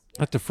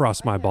have to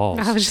frost my balls.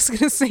 I was just going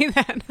to say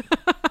that.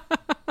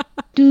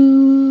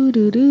 Do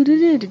do do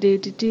do do do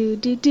do do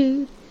do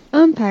do.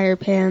 Umpire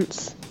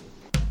pants.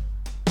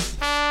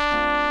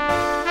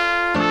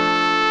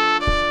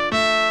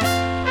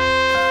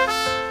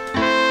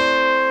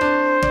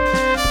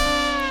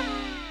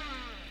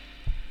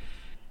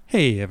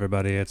 Hey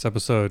everybody, it's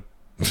episode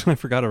I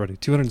forgot already.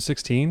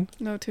 216?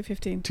 No,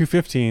 215.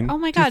 215. Oh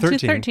my God,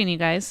 213, you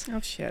guys. Oh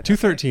shit.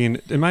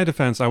 213. In my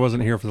defense, I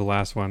wasn't here for the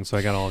last one, so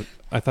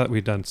I thought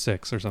we'd done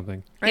 6 or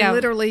something. Yeah. I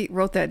literally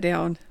wrote that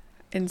down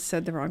and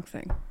said the wrong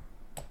thing.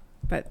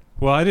 But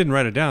Well, I didn't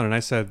write it down, and I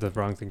said the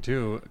wrong thing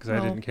too because I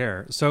didn't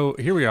care. So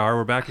here we are.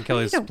 We're back at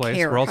Kelly's place.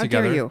 Care. We're all How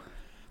together. Dare you?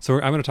 So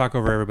I'm going to talk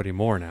over everybody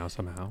more now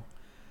somehow.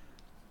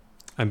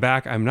 I'm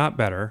back. I'm not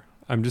better.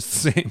 I'm just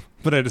the same.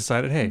 But I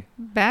decided, hey,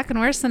 Back and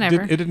worse than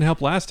ever. it didn't help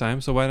last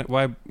time, so why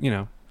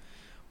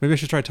maybe I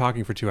should try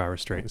talking for 2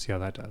 hours straight and see how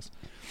that does.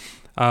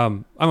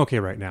 I'm okay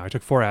right now. I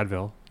took 4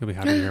 Advil. You'll be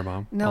happy to hear,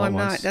 Mom. No, all at I'm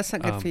not. once. That's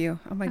not good for you.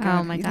 Oh my God.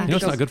 Oh my You God. need You know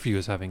what's to not go good for you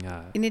is having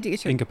You need to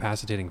get your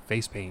incapacitating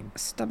face pain.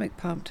 stomach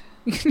pumped.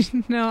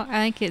 No, I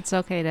think it's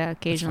okay to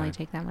occasionally fine.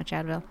 take that much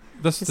Advil.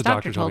 That's His what the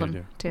doctor told told me to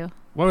him do. too.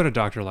 Why would a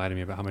doctor lie to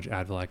me about how much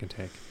Advil I can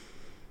take?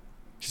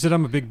 She said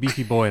I'm a big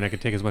beefy boy and I can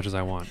take as much as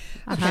I want.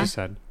 That's what Uh-huh. she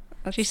said.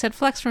 She said,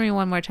 "Flex for me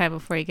one more time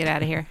before you get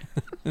out of here."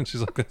 And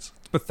she's like, that's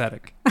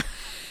pathetic.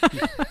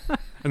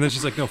 And then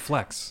she's like, no,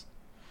 flex.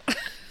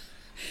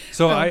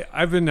 So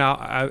I've been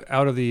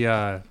out of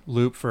the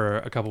loop for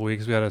a couple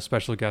weeks. We had a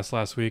special guest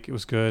last week. It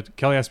was good.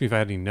 Kelly asked me if I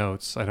had any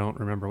notes. I don't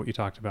remember what you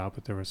talked about,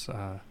 but there was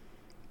The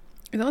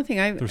only thing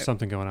I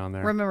something going on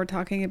there. remember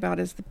talking about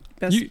is the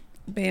best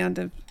band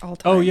of all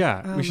time. Oh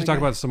yeah, we should my talk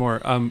God. about it some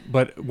more.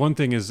 But one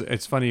thing is,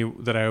 it's funny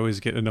that I always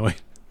get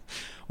annoyed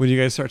when you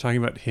guys start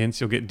talking about hints.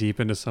 You'll get deep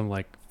into some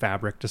like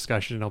fabric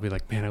discussion, and I'll be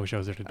like, man, I wish I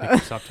was there to make you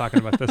stop talking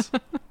about this.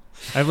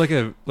 I have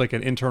like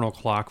an internal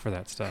clock for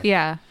that stuff.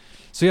 Yeah.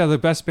 So yeah, the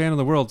best band in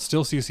the world,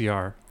 still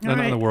CCR. Not in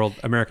right. the world,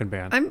 American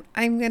band.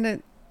 I'm gonna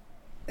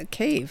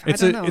cave.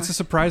 It's I don't know. it's a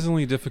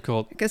surprisingly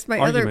difficult because my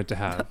argument to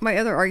have. My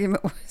other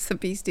argument was the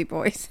Beastie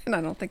Boys, and I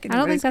don't think I don't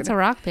think anybody's that's a gonna,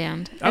 rock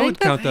band. I would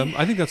think count them.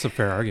 I think that's a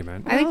fair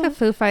argument. I think Well- the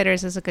Foo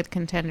Fighters is a good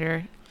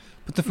contender.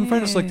 But the Foo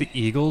Fighters, like the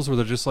Eagles, where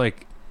they're just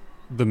like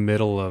the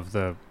middle of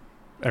the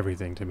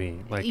everything to me.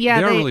 Like Yeah,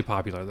 they are they- really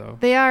popular though.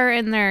 They are,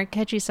 and their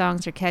catchy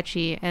songs are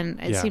catchy, and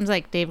it Yeah. seems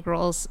like Dave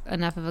Grohl's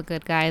enough of a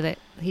good guy that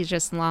he's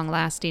just long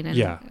lasting, and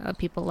Yeah.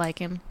 People like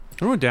him.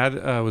 Remember when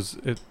Dad was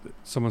at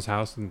someone's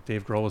house and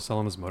Dave Grohl was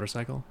selling his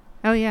motorcycle?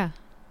 Oh yeah.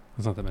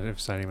 It's not that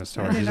exciting of a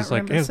story. I did He's not just like,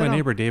 remember hey, this it's my at all.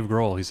 neighbor Dave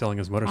Grohl. He's selling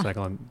his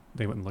motorcycle, and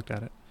they went and looked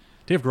at it.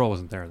 Dave Grohl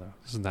wasn't there though.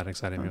 This isn't that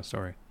exciting of a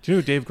story. Do you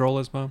know who Dave Grohl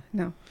is, Mom?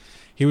 No.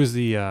 He was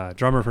the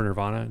drummer for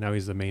Nirvana. Now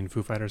he's the main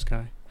Foo Fighters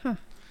guy.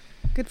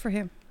 Good for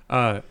him.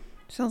 It's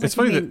Sounds like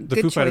funny he that made the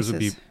good Foo Fighters would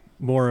be choices.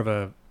 more of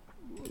a.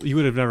 You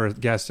would have never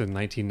guessed in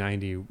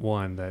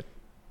 1991 that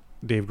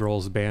Dave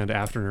Grohl's band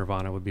after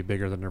Nirvana would be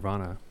bigger than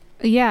Nirvana.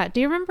 Yeah.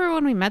 Do you remember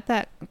when we met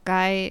that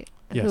guy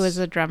Yes. who was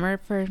a drummer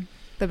for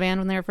the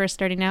band when they were first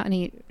starting out, and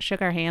he shook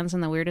our hands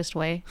in the weirdest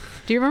way?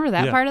 Do you remember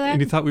that Yeah, part of that?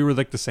 And he thought we were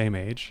like the same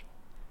age.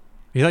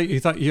 He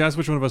thought he asked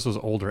which one of us was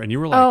older, and you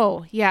were like,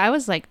 Oh yeah, I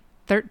was like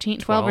 13,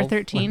 12 or 12, I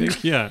 13.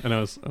 think. Yeah, and I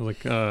was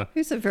like, He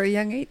was a very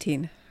young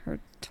 18 or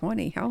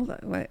 20. How old?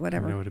 I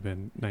Whatever. know it would have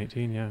been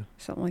 19. Yeah.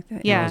 Something like that.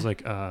 And Yeah. I was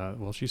like,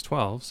 well, she's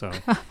 12, so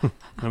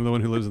I'm the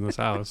one who lives in this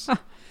house.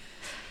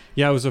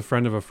 Yeah, I was a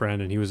friend of a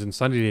friend, and he was in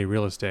Sunday Day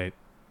Real Estate.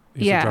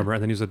 He's Yeah. a drummer,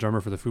 and then he was a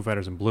drummer for the Foo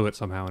Fighters and blew it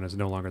somehow, and is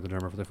no longer the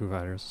drummer for the Foo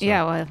Fighters. So,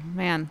 Yeah, well,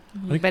 man,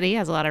 think- but he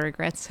has a lot of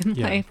regrets in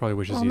yeah, life. probably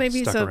wishes Well, he'd maybe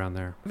he's stuck a- around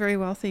there Very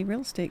wealthy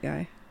real estate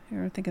guy. You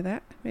ever think of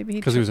that? Maybe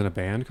because he was in a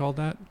band called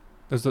that.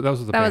 That was what the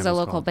That band was a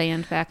local called.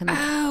 band back in the.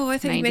 Oh, I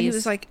think maybe he 90s.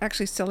 was like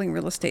actually selling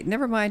real estate.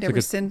 Never mind. I It's like a-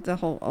 rescind the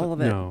whole all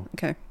of it. No.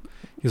 Okay.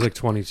 He was like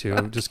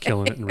 22, just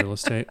killing it in real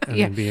estate, and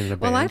Yeah. then being in a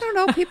band. Well, I don't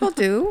know. People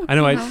do. I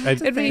know. You it's a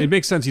It'd be- thing. It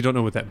makes sense. You don't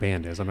know what that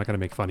band is. I'm not going to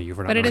make fun of you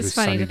for not But it knowing who is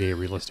funny Sunny Day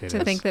Real Estate To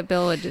is. think that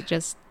Bill would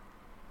just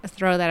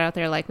throw that out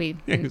there like we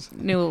Yeah, he was-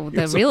 knew he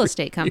the was a real re-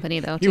 estate company,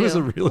 though, he too. was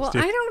a real Well,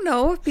 estate. I don't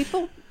know. If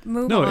people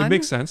move No, on. it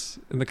makes sense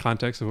in the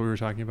context of what we were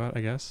talking about,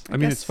 I guess. I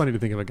mean, it's guess- funny to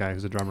think of a guy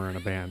who's a drummer in a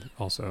band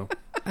also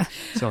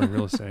selling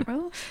real estate.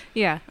 Well,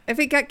 Yeah. if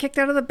he got kicked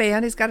out of the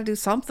band, he's got to do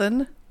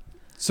something.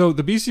 So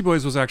the Beastie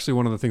Boys was actually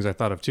one of the things I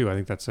thought of too. I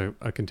think that's a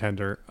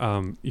contender.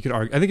 You could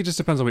argue. I think it just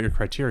depends on what your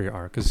criteria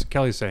are, because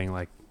Kelly's saying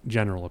like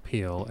general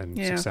appeal and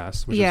Yeah.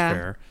 success, which Yeah. is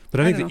fair. But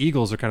I I think don't the know.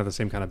 Eagles are kind of the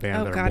same kind of band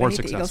Oh that God, are I more hate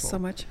the Eagles successful. so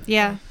much.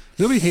 Yeah.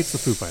 Nobody hates the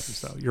Foo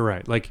Fighters though. You're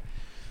right. Like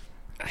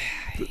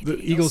the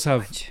Eagles so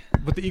have, much.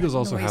 but the Eagles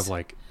also Noise. have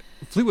like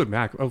Fleetwood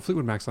Mac. Oh,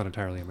 Fleetwood Mac's not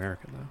entirely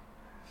American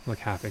though, like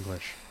half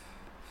English.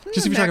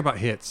 Just if you talk about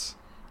hits,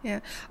 Yeah.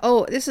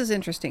 Oh, this is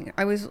interesting.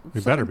 I was. we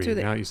flipping better be. through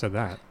the- Now you said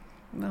that.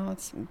 No,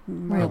 it's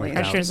my really. God.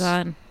 Pressure's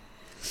on.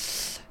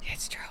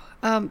 It's true.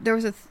 There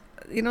was a,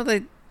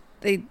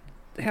 they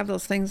have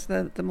those things,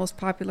 the most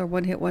popular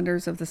one-hit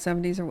wonders of the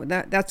 70s or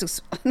that. That's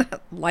just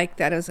not like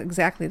that. It was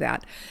exactly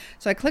that.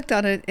 So I clicked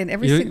on it, and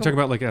every You single talking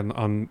about like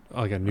on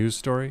like a news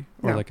story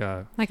or No. like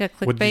a Like a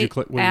What did you clickbait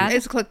click- what did you- ad.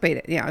 it's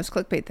clickbait. Yeah, it's a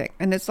clickbait thing,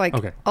 and it's like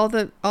Okay. all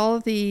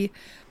of the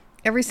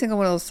every single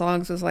one of those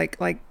songs was like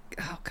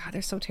oh god,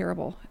 they're so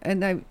terrible.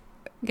 And I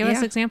Give us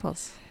yeah.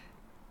 examples.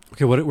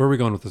 okay. Where are we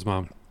going with this,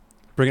 Mom?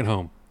 Bring it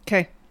home.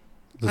 Okay.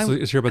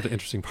 Let's hear about the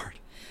interesting part.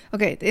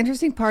 Okay, the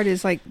interesting part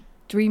is like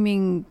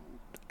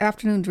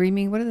afternoon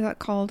dreaming. What is that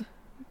called?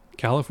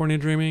 California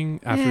Dreaming,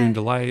 Afternoon Yeah.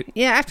 Delight.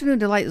 Yeah, Afternoon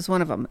Delight is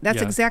one of them. That's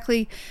Yeah.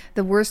 exactly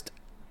the worst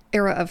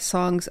era of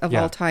songs of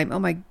Yeah. all time. Oh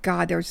my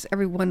God, there's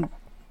every one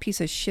piece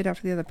of shit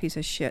after the other piece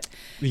of shit.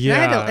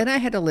 Yeah. And I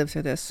had to live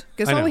through this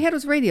because I all know. we had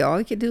was radio. All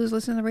we could do was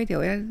listen to the radio,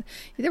 and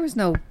there was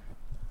no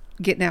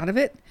getting out of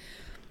it.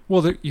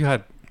 Well, you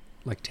had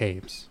like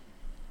tapes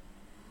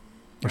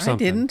or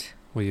something. I didn't.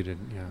 Well, you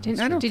didn't. Yeah. Did,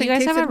 that's I don't true. did you think guys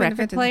tapes have a had been record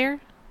invented. player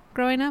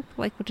growing up?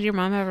 Like, did your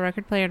mom have a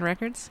record player and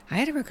records? I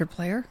had a record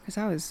player because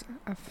I was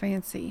a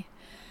fancy.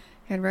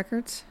 Had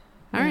records.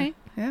 All Yeah. right.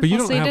 Yeah. But you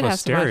Well, so don't you have did a have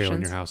some stereo in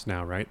options. your house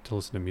now, right? To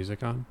listen to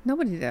music on.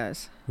 Nobody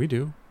does. We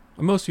do.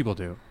 Most people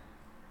do.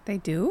 They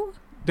do?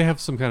 They have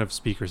some kind of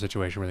speaker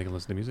situation where they can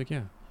listen to music.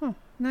 Yeah. Oh,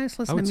 nice.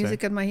 I Listen would to say.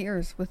 music in my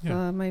ears with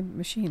Yeah. my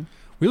machine.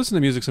 We listen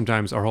to music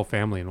sometimes, our whole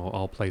family, and we'll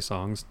all play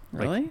songs.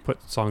 Really? Like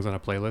put songs on a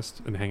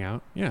playlist and hang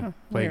out. Yeah. Oh,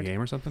 Play weird. a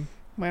game or something.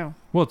 Wow.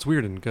 Well, it's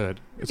weird and good.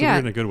 It's Yeah,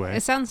 weird in a good way.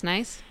 It sounds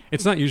nice.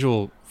 It's not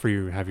usual for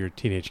you to have your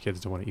teenage kids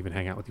to want to even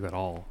hang out with you at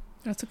all.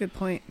 That's a good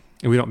point.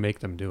 And we don't make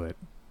them do it.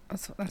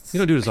 That's We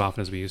don't do it as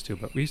often as we used to,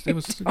 but we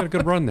got a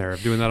good run there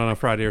of doing that on a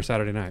Friday or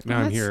Saturday night. Now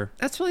I'm that's- here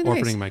That's really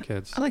nice. orphaning my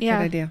kids. I like Yeah.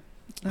 that idea.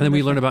 And then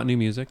we learn about new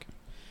music.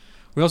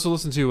 We also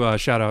listen to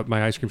shout out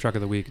my ice cream truck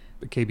of the week,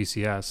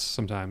 KBCS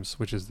sometimes,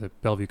 which is the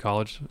Bellevue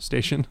College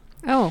station.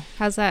 Oh,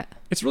 how's that?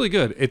 It's really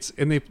good.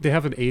 They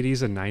have an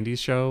 80s and 90s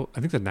show.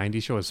 I think the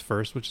 90s show is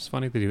first, which is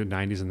funny. They do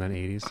 90s and then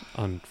 80s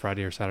on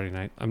Friday or Saturday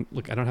night. I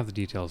don't have the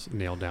details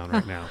nailed down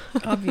right now.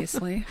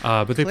 Obviously.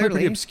 But they play pretty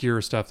Clearly.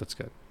 obscure stuff that's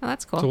good. Oh,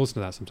 that's So cool. listen to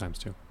that sometimes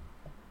too.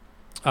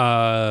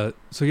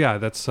 So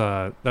yeah,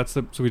 so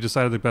we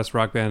decided the best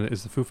rock band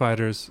is the Foo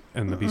Fighters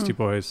and the Beastie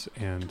Boys,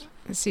 and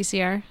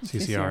CCR.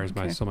 CCR is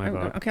my okay. still my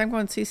vote. Okay, I'm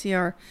going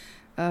CCR,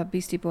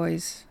 Beastie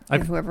Boys,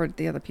 I've- and whoever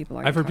the other people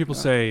are. I've heard talking people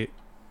about. say,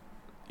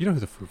 you know who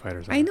the Foo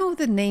Fighters are. I know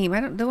the name. I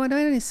know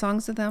any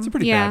songs of them. It's a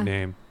pretty Yeah. bad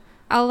name.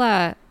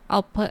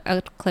 I'll put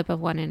a clip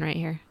of one in right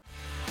here.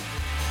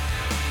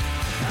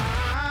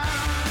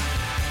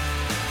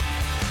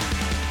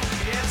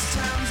 It's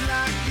times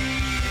like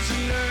these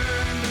you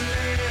learn to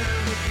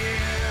live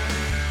again.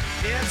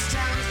 It's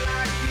times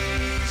like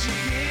these you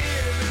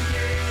give and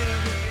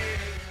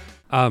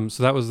give again.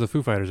 So that was the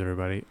Foo Fighters,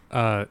 everybody.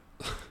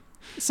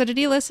 So did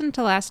you listen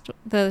to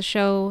the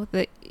show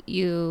that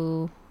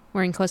you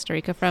were in Costa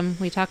Rica from?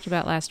 We talked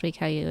about last week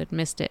how you had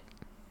missed it.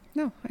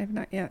 No, I have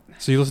not yet.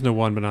 So you listen to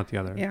one but not the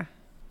other. Yeah.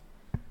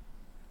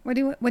 What do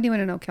you want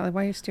to know, Kelly?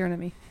 Why are you staring at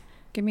me?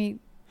 Give me.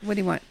 What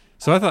do you want?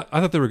 So I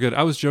thought they were good.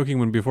 I was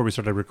joking before we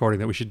started recording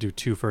that we should do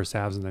 2 first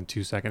halves and then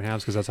 2 second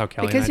halves because that's how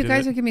Kelly Because and I you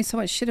guys did are it. giving me so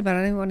much shit about it.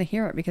 I don't even want to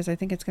hear it because I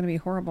think it's going to be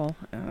horrible.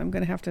 I'm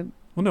going to have to.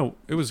 Well, no,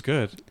 it was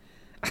good.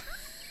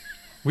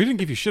 We didn't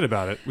give you shit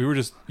about it. We were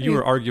just you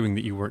were arguing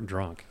that you weren't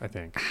drunk, I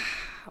think,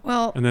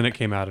 Well, and then it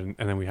came out, and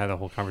then we had a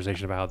whole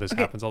conversation about how this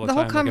okay, happens all the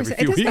whole time, like every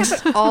conversation. few It doesn't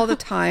weeks. happen all the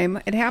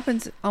time. It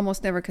happens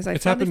almost never because I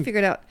It's finally happened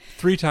figured out.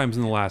 3 times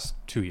in the last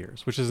 2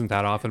 years, which isn't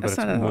that often, That's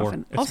but not it's that more.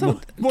 often. It's Also,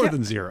 more Ke-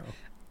 than 0.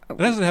 It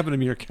hasn't happened to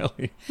me or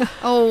Kelly.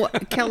 Oh,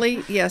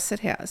 Kelly, yes,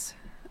 it has.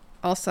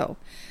 Also,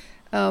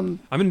 I'm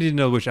gonna need to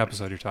know which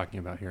episode you're talking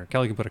about here.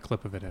 Kelly can put a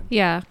clip of it in.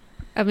 Yeah.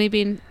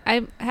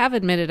 I have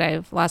admitted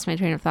I've lost my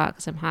train of thought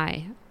because I'm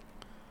high.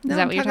 no,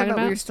 that I'm what you're talking We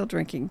about? were still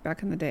drinking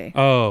back in the day.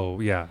 Oh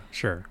yeah,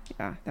 sure.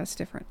 Yeah, that's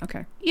different.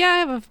 Okay. Yeah, I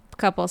have a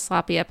couple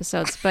sloppy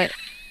episodes, but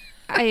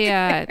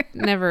I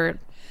never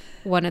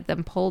wanted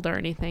them pulled or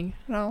anything.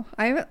 No,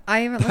 I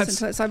haven't listened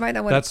to it, so I might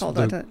not want that's to pull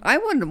the- that. I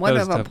wouldn't want that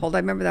to is have tough. pulled. I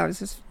remember that was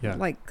just Yeah.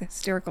 like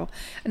hysterical.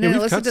 And Yeah, then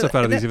I we've cut listened to stuff out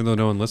of and these, then- even though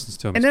no one listens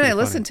to them. And then I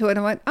listened to it and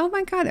I went, "Oh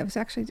my god, it was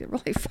actually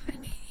really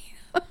funny."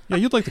 Yeah,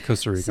 you'd like the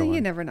Costa Rica So one.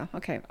 you never know.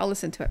 Okay, I'll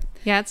listen to it.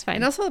 Yeah, it's fine.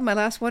 And also my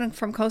last one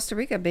from Costa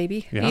Rica,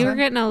 baby. Yeah. You were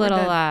getting a little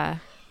done.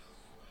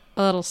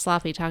 a little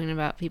sloppy talking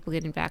about people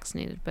getting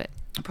vaccinated, but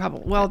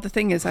Probably. Well, the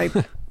thing is,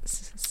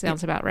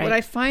 sounds about right. what I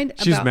find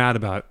She's about mad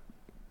about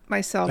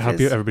myself how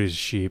is everybody's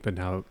sheep and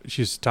how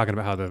she's talking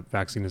about how the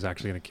vaccine is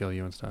actually going to kill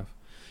you and stuff.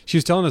 She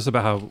was telling us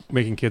about how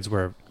making kids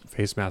wear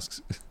face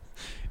masks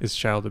is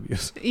child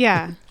abuse.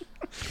 Yeah,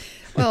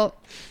 well,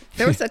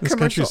 there was a This commercial.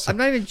 country's so- I'm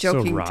not even so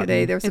joking rotten.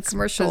 today. There was it's a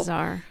commercial.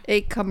 bizarre.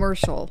 A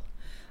commercial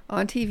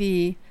on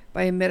TV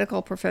by a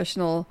medical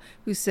professional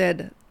who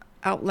said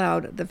out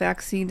loud, "The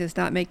vaccine does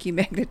not make you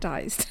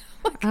magnetized."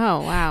 Oh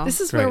wow. This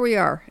is Great. where we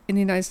are in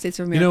the United States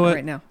of You America know what?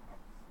 right now.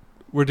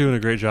 We're doing a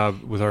great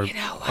job with our.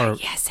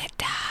 Yes, it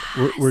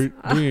does. We're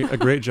doing a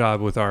great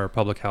job with our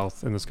public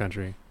health in this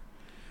country.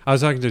 I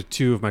was talking to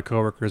 2 of my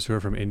coworkers who are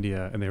from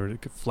India, and they were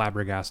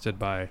flabbergasted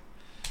by.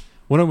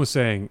 One of them was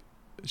saying,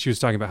 she was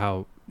talking about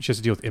how she has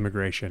to deal with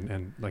immigration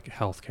and like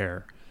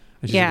healthcare.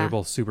 And she said Yeah. they're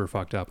both super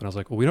fucked up. And I was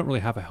like, well, we don't really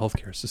have a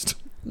healthcare system.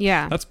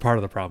 Yeah. That's part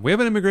of the problem. We have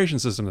an immigration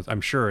system that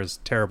I'm sure is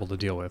terrible to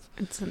deal with,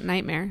 It's a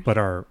nightmare. but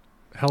our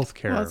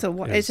healthcare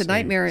Well, it's a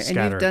nightmare, and you've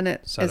scattered done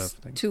it set as of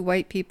things. two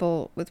white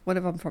people with one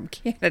of them from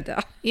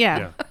Canada,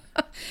 Yeah.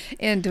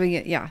 and doing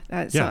it. Yeah.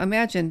 So Yeah.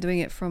 imagine doing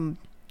it from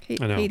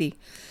I know. Haiti.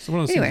 So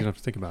one of those Anyway. things you have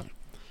to think about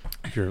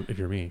if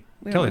you're me.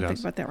 We Kelly don't have to think does.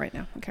 about that right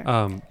now. Okay.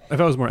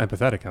 If I was more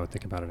empathetic, I would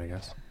think about it, I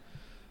guess.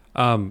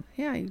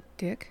 Yeah, you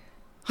dick.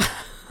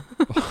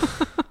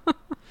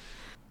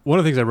 One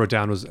of the things I wrote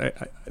down was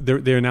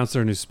they announced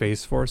their new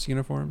Space Force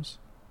uniforms.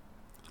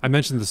 I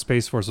mentioned the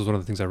Space Force was one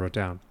of the things I wrote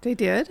down. They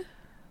did.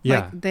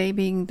 Yeah. Like they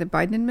being the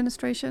Biden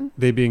administration.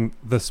 They being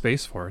the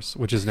Space Force,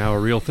 which is now a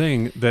real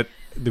thing that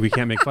we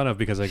can't make fun of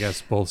because I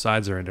guess both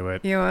sides are into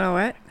it. You know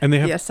what? And they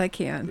have, Yes, I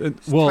can.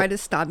 Just well, try to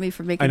stop me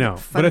from making. I know,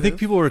 fun but I of think it.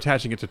 people were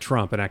attaching it to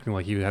Trump and acting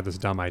like he had this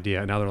dumb idea.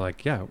 And now they're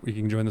like, yeah, we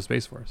can join the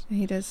Space Force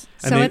He does.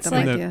 And So they- it's and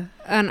like the- idea.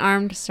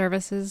 unarmed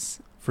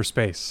services. for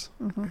space.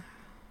 Mm-hmm.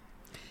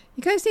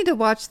 You guys need to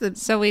watch the.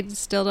 So we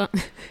still don't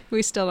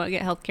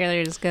get healthcare.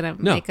 They're just gonna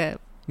No. make a,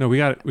 No, we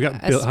got A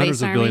hundreds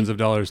space of army? billions of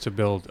dollars to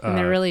build. and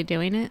they're really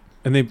doing it.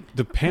 And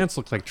the pants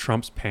look like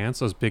Trump's pants,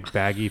 those big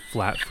baggy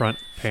flat front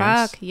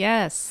pants. Fuck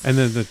yes. And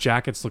then the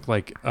jackets look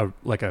like a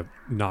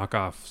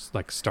knockoff,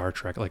 like Star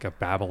Trek, like a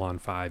Babylon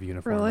 5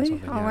 uniform or Really?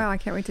 something. Oh yeah. wow! I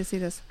can't wait to see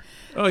this.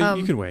 Oh,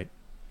 you can wait.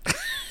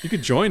 You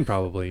could join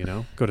probably,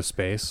 go to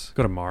space,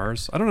 go to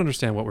Mars. I don't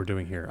understand what we're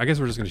doing here. I guess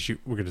we're just going to shoot.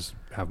 We're going to just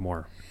have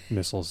more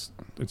missiles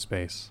in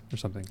space or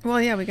something. Well,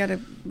 yeah, we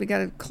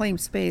gotta claim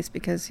space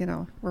because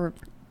we're.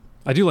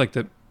 I do like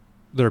that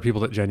there are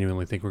people that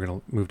genuinely think we're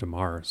going to move to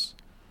Mars.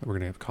 That we're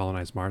going to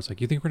colonize Mars.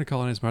 Like, you think we're going to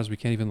colonize Mars? We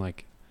can't even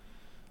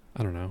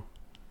I don't know.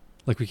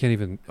 Like, we can't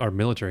even, our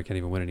military can't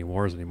even win any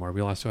wars anymore.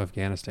 We lost to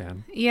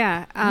Afghanistan.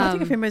 Yeah. I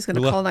think if anybody's going to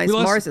we lo- colonize we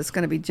lost- Mars, it's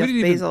going to be Jeff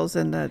didn't even- Bezos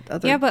and the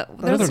other. yeah, but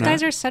they're those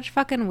guys not. are such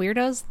fucking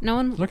weirdos. No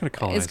one They're not going to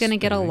colonize is going to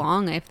get anything.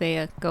 along if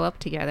they go up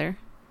together.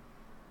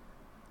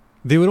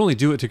 They would only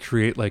do it to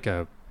create like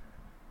a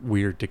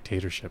weird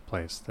dictatorship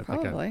place that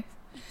Probably. like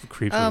a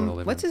creeps would want to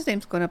live What's in. his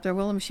name's going up there?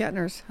 Willem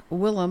Shatner's.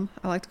 Willem.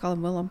 I like to call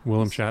him Willem.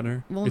 Willem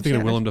Shatner? Willem You're thinking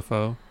of Shatner. Willem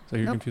Dafoe? So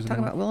you're Nope, confusing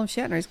talking him? about Willem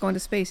Shatner. He's going to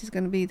space. He's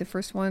going to be the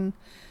first one,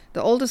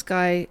 the oldest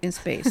guy in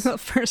space.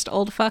 First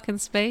old fucking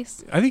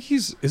space. I think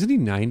isn't he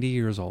 90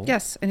 years old?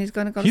 Yes, and he's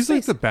going to go He's to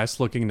like space. the best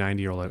looking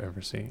 90-year-old I've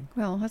ever seen.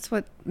 Well, that's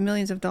what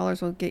millions of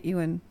dollars will get you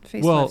in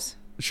facelifts. Well,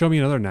 show me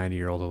another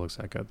 90-year-old who looks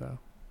that good though.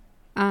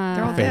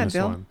 They're all Uh, dead. Famous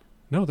Bill. one.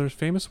 No, there's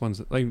famous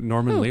ones like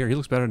Norman Who? Lear. He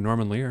looks better than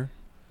Norman Lear.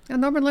 Now,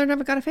 Norman Lear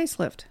never got a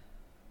facelift.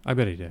 I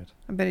bet he did.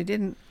 I bet he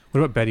didn't. What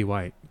about Betty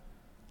White?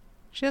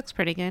 she looks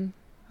pretty good.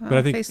 But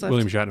I think facelift.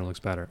 William Shatner looks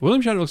better.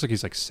 William Shatner looks like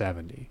he's like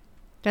 70.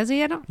 Does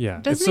he? I don't. Yeah,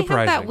 it's Doesn't he have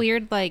surprising. that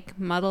weird, like,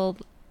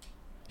 muddled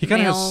He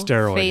kind of has male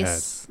steroid head,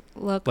 face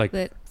look? like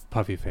that.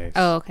 puffy face.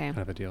 Oh, okay. Kind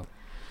of a deal.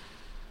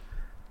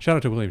 Shout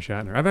out to William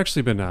Shatner. I've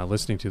actually been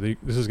listening to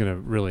this is going to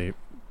really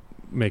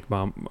make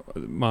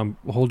mom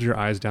hold your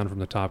eyes down from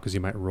the top because you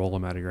might roll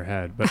them out of your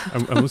head. But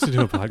I'm listening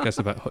to a podcast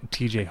about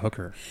T.J.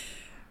 Hooker,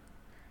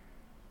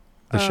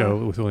 the show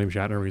with William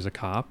Shatner where he's a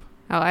cop.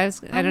 Oh, I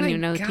don't my even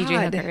know who TJ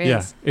God. Hooker is.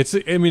 Yeah, it's.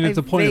 I mean, I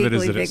the point of it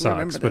is vaguely, that it vaguely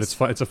remember sucks, but this.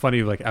 it's it's a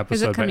funny like episode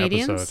Is it by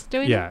comedians episode.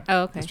 doing yeah. it?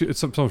 Oh, okay. It's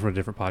someone from a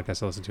different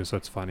podcast I listen to, so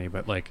it's funny.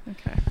 But like,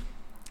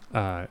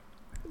 Okay.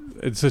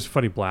 it's such a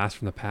funny blast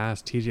from the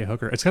past. T.J.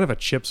 Hooker. It's kind of a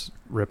Chips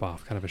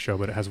ripoff kind of a show,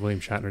 but it has William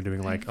Shatner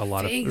doing like a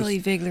lot Vaguely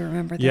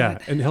remember that. Yeah,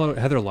 and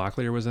Heather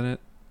Locklear was in it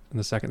in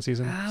the second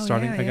season, Oh,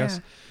 starting, yeah, I guess.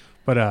 yeah.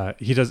 But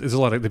he does. It's a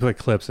lot of they play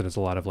clips, and it's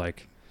a lot of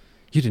like,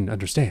 you didn't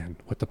understand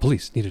what the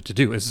police needed to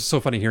do. It's just so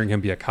funny hearing him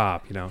be a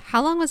cop.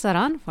 How long was that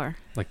on for?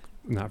 Like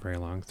not very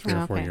long, 3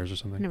 Oh, or 4 okay. years or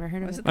something. Never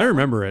heard of Was it. it I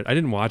remember it. I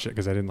didn't watch it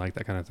because I didn't like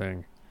that kind of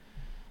thing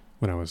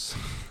when I was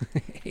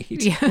 8.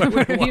 Yeah, I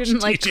would you watch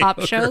didn't like T.J. cop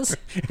Hooker shows?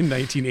 in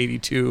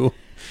 1982.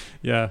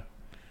 Yeah,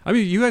 I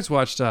mean, you guys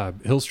watched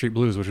Hill Street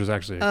Blues, which was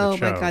actually a Oh good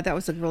show. my God, that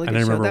was a really And good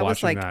I show. remember That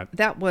was watching like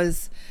that.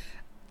 was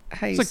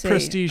how you like say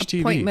prestige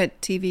TV.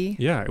 appointment TV.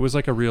 Yeah, it was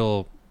like a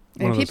real.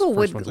 one And of those people first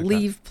would ones like that.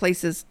 leave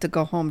places to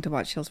go home to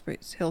watch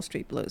Hill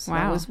Street Blues. That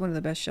Wow. was one of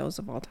the best shows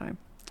of all time.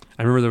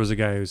 I remember there was a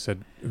guy who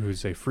would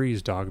say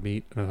freeze dog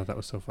meat, and I thought that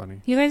was so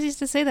funny. You guys used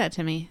to say that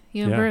to me.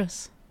 You and Yeah.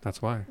 Bruce.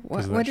 That's why. 'cause What,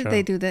 of that what did show.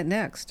 they do that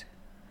next?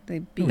 They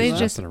beat We They were you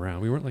just- messing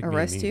around. We weren't like up?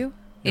 Arrest mean. you?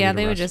 Yeah, we'd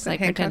they would arrest just Put like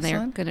pretend they handcuffs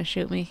were on? going to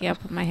shoot me. Yeah,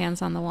 put my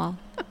hands on the wall.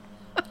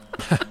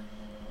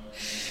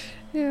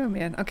 Yeah,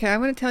 man. Okay, I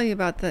want to tell you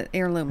about the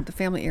heirloom, the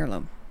family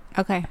heirloom.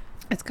 Okay.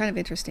 It's kind of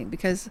interesting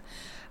because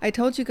I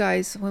told you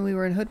guys when we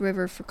were in Hood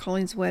River for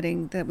Colleen's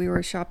wedding that we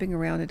were shopping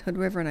around at Hood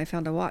River and I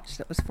found a watch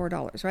that was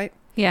 $4, right?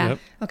 Yeah. Yep.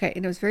 Okay,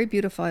 and it was very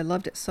beautiful. I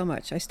loved it so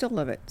much. I still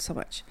love it so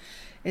much.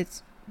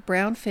 It's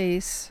brown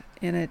face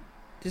and it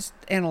just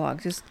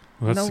analog, just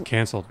Well, that's no.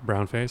 canceled.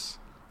 Brown face.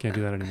 Can't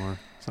do that anymore.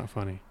 It's not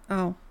funny.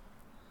 Oh,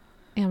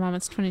 Yeah, Mom,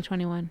 it's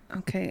 2021.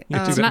 okay. You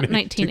It's that not make-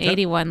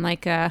 1981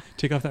 like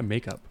Take off that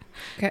makeup.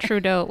 okay.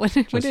 Trudeau. When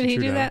did he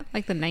do Trudeau. that?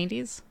 Like the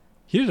 90s?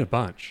 He did a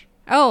bunch.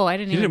 Oh, I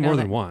didn't He did even it more know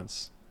than that.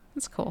 once.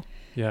 That's cool.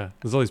 Yeah,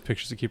 there's all these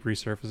pictures that keep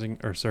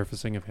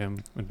surfacing of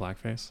him in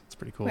blackface. It's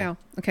pretty cool. Wow.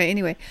 Okay.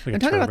 Anyway, Like a I'm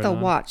talking about the turban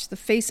on. watch, the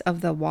face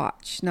of the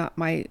watch, not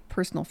my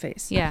personal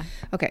face. Yeah,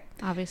 Okay.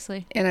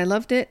 obviously. And I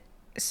loved it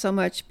so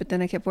much, but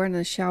then I kept wearing it in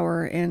the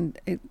shower, and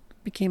it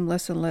became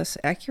less and less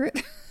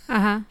accurate.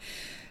 Uh-huh.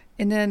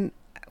 And then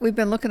we've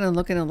been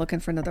looking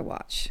for another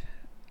watch,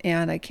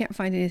 and I can't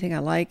find anything I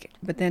like.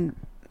 But then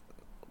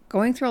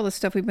going through all this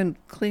stuff, we've been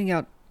cleaning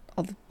out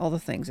all the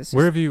things. It's just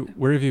Where have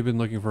you been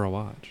looking for a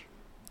watch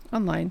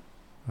online.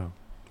 Oh.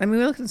 I mean,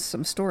 we looked at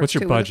some stores. What's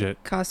your too. We looked budget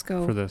at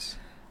Costco. for this?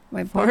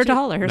 My budget,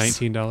 $4.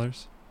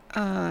 $19.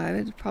 I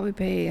would probably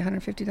pay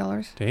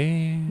 $150.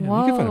 Damn, you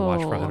can find a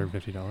watch for Whoa.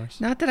 $150.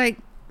 Not that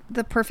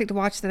the perfect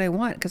watch that I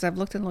want, because I've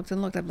looked and looked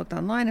and looked. I've looked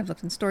online. I've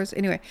looked in stores.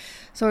 Anyway,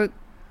 so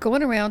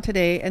going around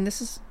today, and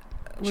this is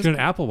You got an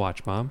Apple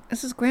Watch, Mom.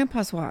 this is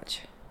Grandpa's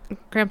watch.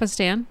 Grandpa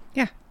Stan?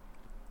 Yeah.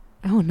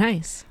 Oh,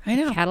 nice. I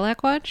know.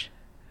 Cadillac watch?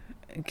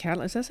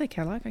 Cadillac. Does that say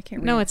Cadillac? I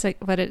can't read. No, it. it's like,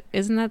 but it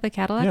isn't that the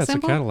Cadillac Yeah, it's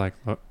symbol? a Cadillac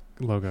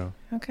logo.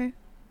 Okay. Do you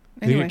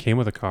Anyway, think it came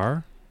with a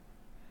car?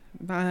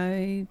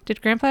 I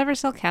Did Grandpa ever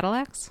sell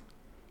Cadillacs?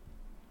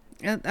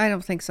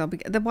 don't think so.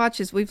 The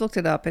watches, we've looked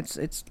it up. It's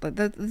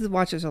the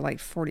watches are like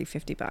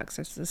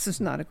 $40-$50. This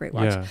is not a great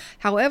watch. Yeah.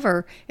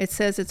 However, it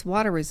says it's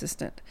water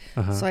resistant.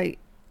 Uh-huh. So I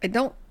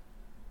don't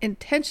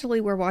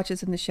intentionally wear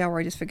watches in the shower.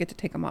 I just forget to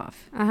take them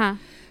off. Uh-huh.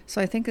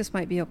 So I think this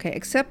might be okay.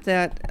 Except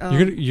that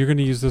You're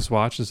gonna use this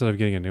watch instead of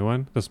getting a new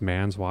one. This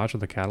man's watch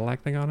with a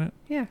Cadillac thing on it.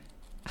 yeah.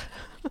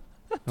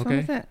 What's wrong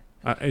with Okay.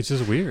 that? It's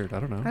just weird. I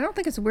don't know. I don't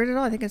think it's weird at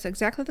all. I think it's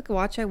exactly the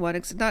watch I want.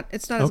 It's not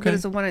as Okay. good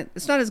as the one.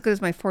 It's not as good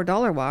as my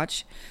 $4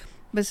 watch,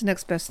 but it's the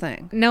next best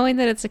thing. Knowing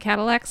that it's a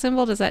Cadillac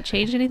symbol, does that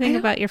change anything don't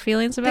about your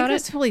feelings I think about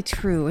that's it? really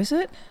true, is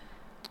it?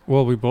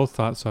 Well, we both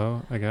thought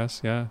so. I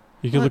guess. Yeah.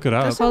 You can Well, look it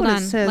up. that's Hold what it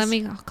on. says. Let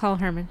me call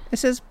Herman. It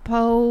says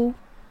Poe.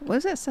 What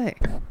does that say?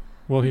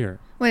 Well, here.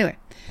 Well,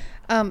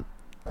 anyway,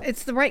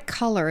 it's the right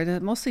color.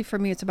 And mostly for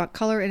me, it's about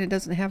color, and it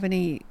doesn't have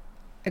any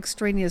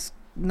extraneous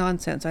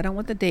nonsense. I don't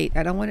want the date.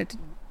 I don't want it to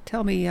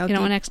tell me how You don't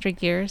deep. want extra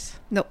gears?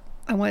 No,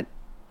 I want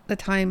the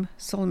time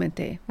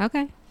solamente.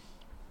 Okay.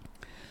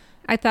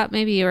 I thought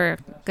maybe you were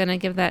going to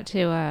give that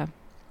to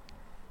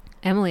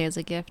Emily as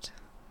a gift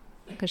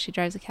because she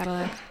drives a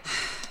Cadillac.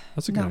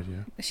 That's a good No.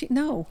 idea.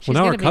 No, She's Well, now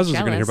our gonna be cousins are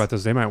going to hear jealous. about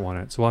this. They might want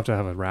it, so we'll have to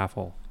have a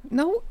raffle.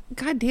 no.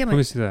 God damn it! Let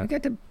me see that. I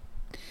got to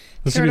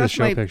This Tear will be it the off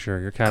show my picture.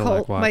 Your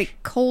Cadillac watch. my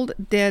cold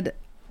dead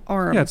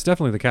arm. Yeah, it's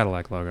definitely the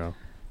Cadillac logo.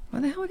 Why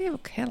the hell would you have a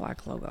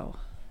Cadillac logo?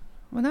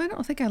 Well, no, I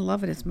don't think I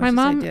love it as much My as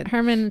mom, I did.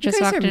 Herman, just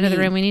guys walked are into the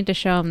mean. room. We need to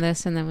show him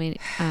this, and then we.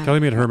 Kelly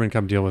made Herman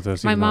come deal with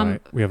this. My even though mom-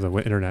 we have the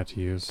internet to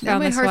use. Now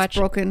found my this heart's watch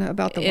broken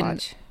about the in-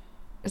 watch.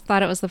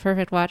 thought it was the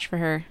perfect watch for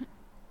her,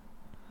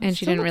 and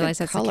she Still didn't not that realize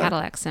that's color. a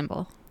Cadillac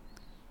symbol.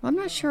 I'm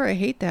not sure I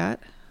hate that.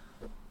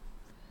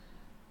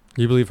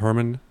 You believe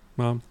Herman,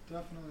 Mom?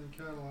 Definitely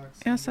Cadillacs.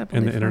 Yes, I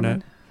believe And the internet?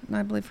 Herman. And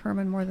I believe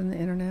Herman more than the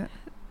internet.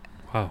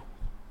 Wow.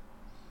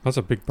 That's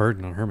a big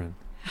burden on Herman.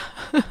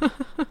 I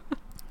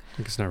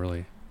think it's not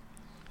really.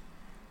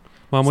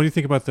 Mom, what do you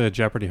think about the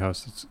Jeopardy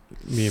host? It's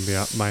me and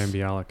Maya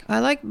Bialik. I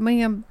like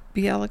Mia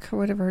Bialik or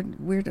whatever her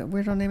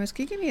weirdo name is.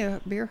 Can you give me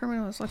a beer, Herman?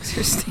 I was like,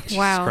 seriously.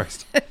 Wow.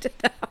 Jesus Christ.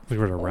 Like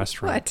we're at a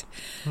restaurant. What?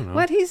 I don't know.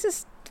 What? He's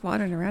just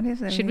wandering around. He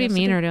doesn't have She'd be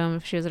anything else meaner to him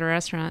if she was at a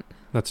restaurant.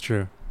 That's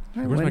true. I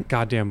Where's my wouldn't.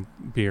 goddamn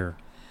beer?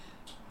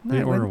 No, I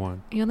Need to order wouldn't.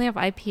 one. You only have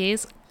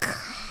IPAs.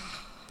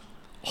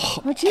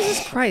 Oh,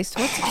 Jesus Christ.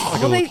 What's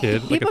Like a little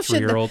kid, like a people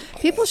should know- 3-year-old.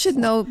 People should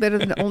know better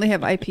than to only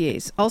have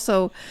IPAs.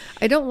 Also,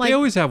 I don't like. They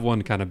always have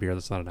one kind of beer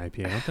that's not an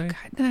IPA, don't they? God,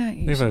 nah, They have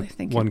usually,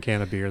 thank one you.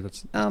 can of beer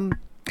that's Um,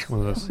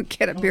 one of those.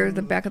 get a beer in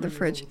the back of the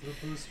fridge.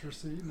 With a booster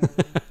seat and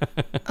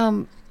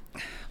everything.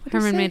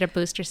 Herman made a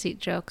booster seat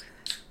joke.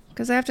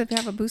 Because I have to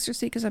have a booster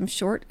seat because I'm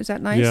short. Is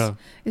that nice? Yeah.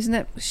 Isn't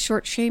that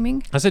short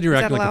shaming? I said you were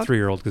Is that acting like a allowed?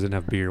 3-year-old because it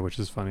didn't have beer, which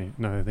is funny.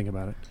 Now that I think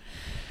about it.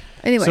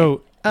 Anyway,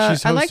 So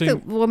she's I like the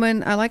hosting.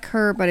 woman. I like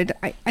her, but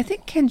I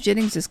think Ken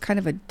Jennings is kind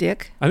of a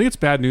dick. I think it's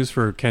bad news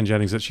for Ken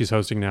Jennings that she's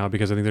hosting now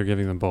because I think they're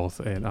giving them both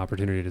an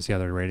opportunity to see how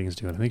their ratings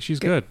do. And I think she's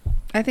good.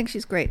 I think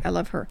she's great. I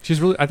love her. She's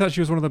really. I thought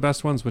she was one of the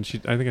best ones when she.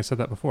 I think I said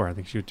that before. I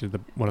think she did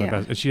one of the Yeah.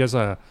 best. And she has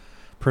a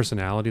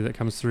personality that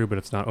comes through, but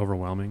it's not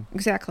overwhelming.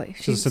 Exactly.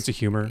 She has a sense of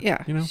humor.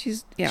 yeah. You know.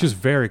 She's She's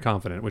very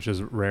confident, which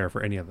is rare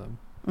for any of them.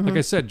 Mhm. Like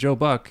I said, Joe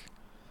Buck,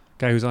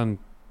 guy who's on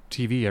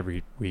TV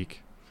every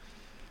week,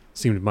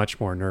 seemed much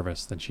more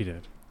nervous than she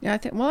did Yeah, I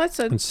think. Well,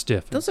 and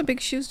stiff. those are big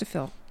shoes to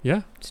fill.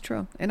 Yeah, It's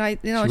true. And I,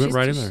 she went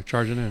right in there,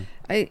 charging in.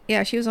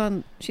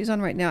 She's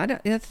on right now.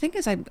 The thing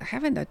is, I'm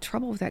having a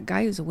trouble with that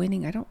guy who's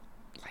winning. I don't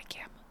like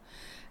him,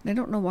 and I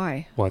don't know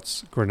why.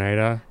 What's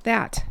Grenada?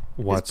 That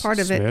What's is part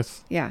of it.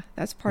 Smith? Yeah,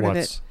 that's part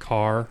What's of it.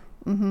 Carr?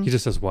 Mm-hmm. He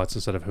just says what's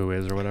instead of who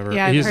is or whatever.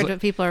 Yeah, I've He's heard li- that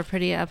people are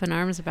pretty up in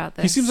arms about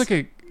this. he seems like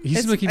he'd be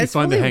it's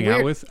fun to really hang out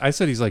weird. with. I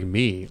said he's like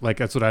me. Like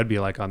that's what I'd be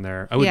like on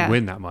there. I wouldn't Yeah.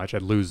 win that much.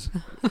 I'd lose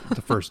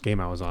the first game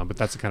I was on, but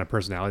that's the kind of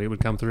personality that would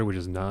come through, which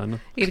is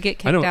none. You'd get I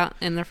kicked know- out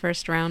in the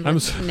first round I'm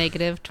with so-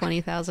 negative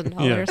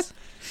 $20,000.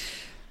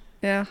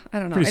 Yeah, I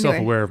don't know. Pretty Anyway,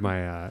 self-aware of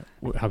my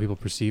how people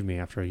perceive me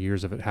after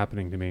years of it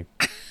happening to me.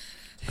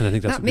 And I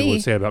think that's Not what people me.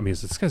 would say about me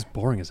is this guy's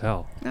boring as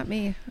hell. Not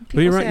me. But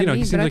you're People right. say You know, I'm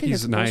he mean, seems but I like think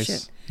he's that's nice.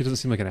 bullshit. He doesn't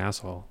seem like an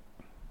asshole.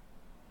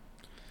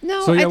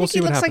 No, So, yeah, I we'll think see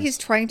he what looks like happens. he's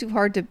trying too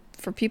hard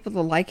for people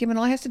to like him, and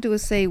all he has to do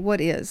is say what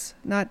is,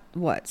 not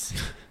what's.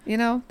 You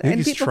know, I think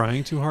and he's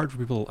trying too hard for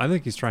people. I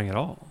think he's trying at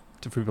all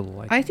for people to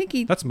like. I him. think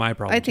he. That's my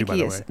problem I too. think By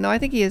he the is. way, No, I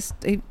think he is.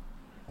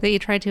 That you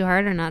try too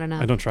hard or not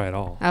enough? I don't try at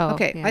all. Oh,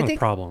 Okay, yeah. Not I a think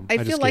problem. I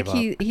just feel like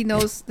gave up. he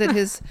knows that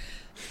his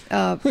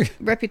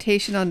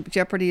reputation on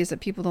Jeopardy is that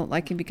people don't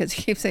like him because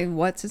he keeps saying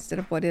what's instead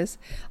of what is.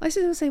 I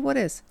should say what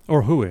is.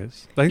 Or who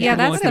is? I think Yeah,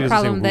 people that's like the it doesn't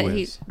say problem, that who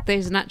is. that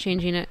he's not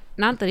changing it.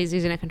 Not that he's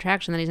using a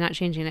contraction, that he's not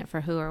changing it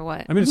for who or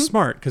what. I mean, it's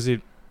smart because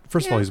he.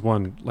 First of all, Yeah. he's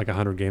won like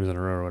 100 games in a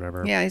row or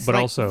whatever. Yeah, he's but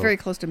like also very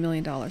close to $1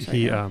 million right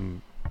he now.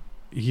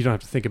 you don't have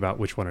to think about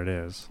which one it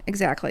is.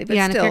 Exactly, but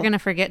Yeah, and if still, you're going to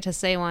forget to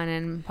say one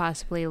and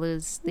possibly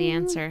lose the Mm-hmm.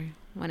 answer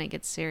when it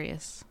gets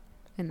serious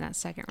in that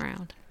second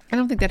round. I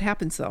don't think that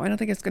happens though. I don't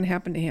think it's going to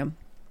happen to him.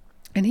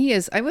 And he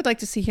is. I would like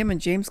to see him and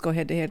James go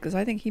head to head because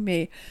I think he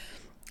may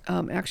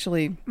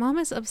actually. Mom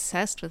is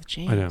obsessed with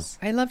James. I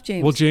know. I love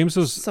James. Well, James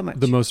was so much.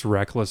 the most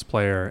reckless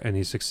player, and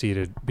he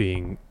succeeded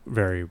being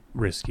very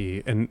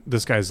risky. And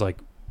this guy's like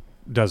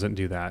doesn't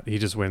do that. He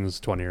just wins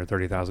 $20,000 or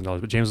 $30,000.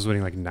 But James was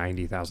winning like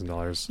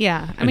 $90,000.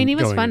 Yeah, I And mean, he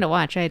was going- fun to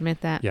watch. I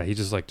admit that. Yeah, he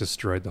just like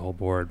destroyed the whole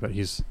board. But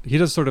he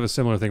does sort of a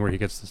similar thing where he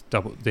gets this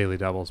daily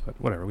doubles. But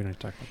whatever, we don't have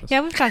to talk about this.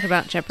 Yeah, we've talked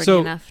about Jeopardy So,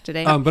 enough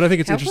today. But I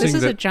think it's Have we? interesting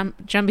this is that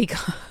a Jumbie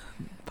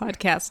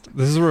podcast.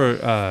 this is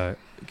where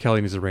Kelly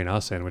needs to rein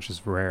us in, which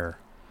is rare.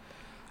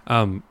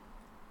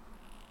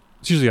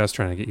 It's usually us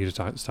trying to get you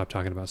to stop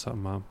talking about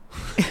something, Mom.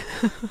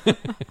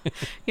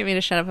 Get me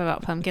to shut up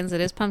about pumpkins.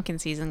 It is pumpkin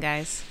season,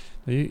 guys.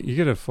 You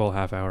get a full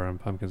half hour on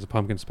pumpkins, a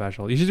pumpkin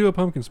special. You should do a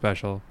pumpkin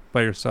special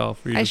by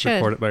yourself, or you I just should.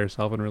 record it by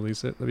yourself and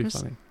release it. That'd be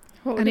Just- funny.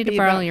 What I would need it to be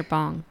borrow about? your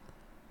bong.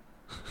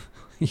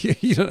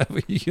 you don't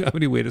have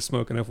any way to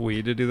smoke enough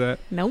weed to do that.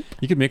 Nope.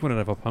 You could make one out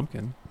of a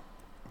pumpkin.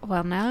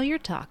 Well, now you're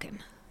talking.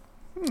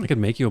 I could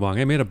make you a bong.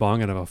 I made a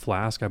bong out of a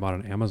flask I bought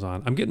on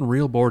Amazon. I'm getting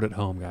real bored at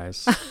home,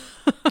 guys.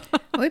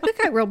 We've been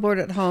got real bored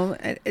at home.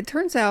 It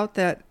turns out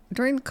that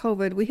during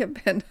COVID, we have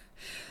been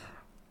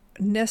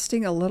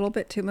nesting a little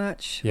bit too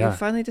much. Yeah. We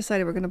finally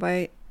decided we're going to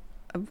buy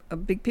a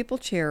big people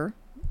chair.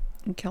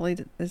 And Kelly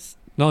is,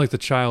 Not like the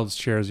child's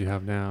chairs you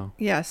have now.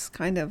 yes,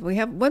 kind of. We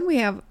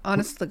have,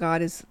 honest to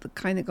God, is the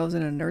kind that goes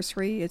in a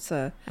nursery. It's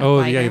a Oh,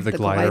 glider. yeah, you have the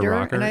glider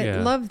rocker. And I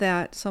yeah. love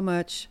that so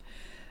much,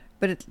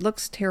 but it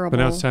looks terrible.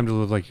 But now it's time to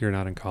live like you're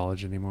not in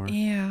college anymore.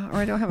 Yeah, or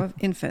I don't have an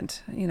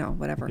infant,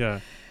 whatever.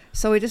 Yeah.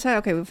 So we decided,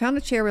 okay, we found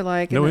a chair we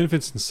like. No and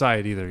infants in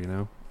sight either, you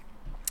know?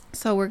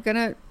 So we're going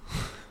to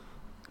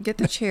get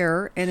the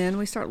chair, and then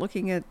we start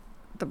looking at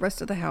the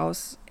rest of the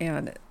house,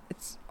 and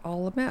it's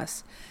all a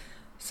mess.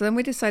 So then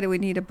we decided we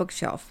need a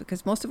bookshelf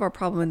because most of our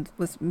problem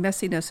with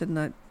messiness in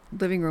the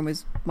living room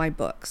is my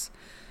books.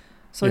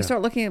 So we Yeah.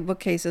 start looking at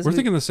bookcases. We're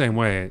thinking the same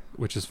way,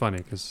 which is funny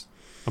because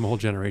I'm a whole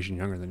generation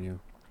younger than you.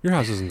 Your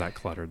house isn't that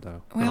cluttered,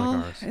 though. Not Well,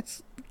 like ours.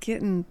 it's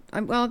getting...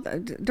 during You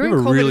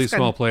have a COVID, really it's gotten-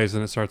 small place,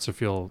 and it starts to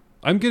feel.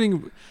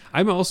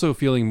 I'm also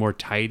feeling more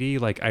tidy.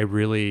 Like I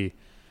really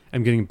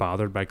am getting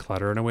bothered by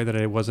clutter in a way that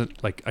I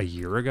wasn't like a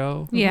year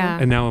ago. Yeah.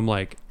 And now I'm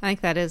like, I think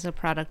that is a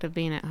product of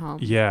being at home.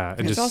 yeah,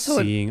 and It's just also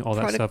a seeing all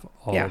that product- stuff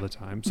all yeah. the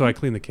time. So I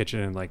clean the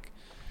kitchen and like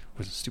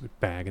with a stupid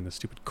bag and the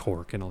stupid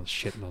cork and all this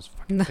shit and those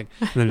fucking thing.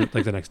 And then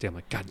like the next day I'm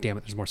like, God damn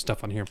it, there's more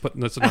stuff on here.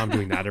 Putting this, and now I'm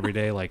doing that every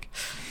day. Like,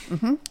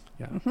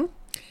 yeah.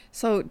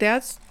 So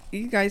that's...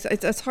 You guys,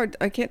 it's hard.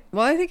 I can't...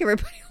 Well, I think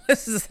everybody who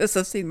listens to this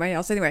has seen my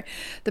house. Anyway,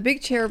 the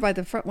big chair by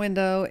the front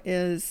window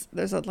is...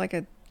 There's a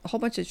whole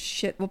bunch of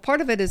shit. Well,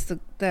 part of it is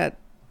that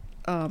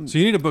So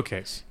you need a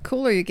bookcase.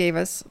 cooler you gave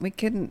us. We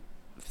couldn't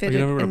fit you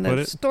it know where to in put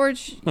the it?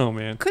 storage. Oh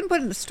man. Couldn't put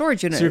it in the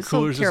storage unit. So your It's so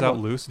cooler's just out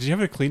terrible. loose. Did you have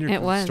to clean your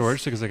It was.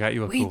 storage because I got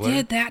you a We cooler?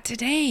 did that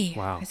today.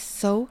 Wow. It's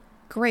so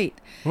great.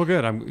 Well,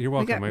 good. You're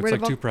welcome. got It's rid like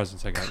of all two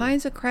presents I got you.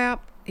 Kinds of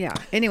crap. Yeah.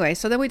 Anyway,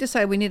 so then we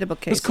decided we need a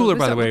bookcase. This So cooler, we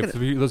by the start way,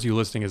 looking for those of you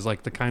listening, is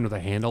like the kind with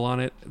a handle on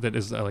it that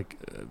is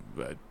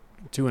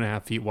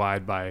 2.5 feet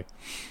wide by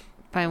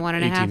By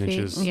 1.5 18 feet.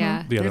 inches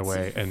Yeah. the other It's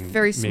way, and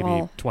very maybe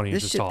small. 20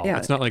 This inches should- tall. yeah.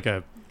 It's not like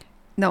a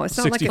No, it's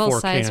not like a... 64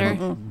 Full-sizer.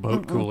 can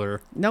boat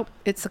cooler. Nope.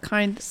 It's the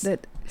kind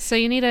that... So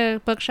you need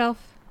a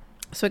bookshelf?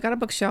 So we got a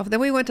bookshelf. Then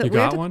we went to... You we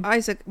went got to one?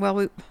 Isaac...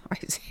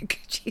 Isaac.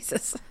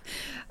 Jesus.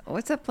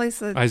 What's that place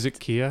that... Isaac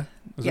Kia?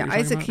 Is Yeah, that what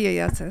you're talking Isaac about? Kia.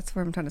 Yes, that's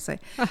what I'm trying to say.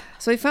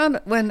 So we found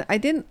when I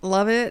didn't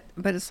love it,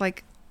 but it's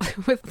like...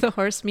 With the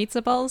horse meats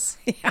balls?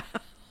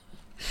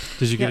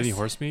 Did you get any Yes.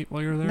 horse meat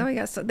while you were there? No,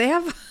 yes. They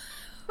have...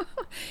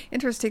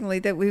 Interestingly,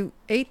 that we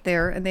ate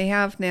there, and they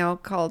have now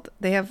called...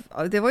 They've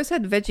always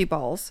had veggie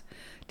balls.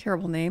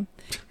 Terrible name.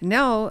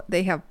 Now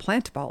they have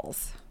plant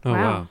balls. Oh, Wow.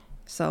 wow.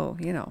 So,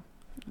 I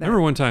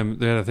remember one time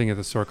they had a thing at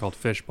the store called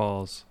fish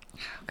balls. Oh,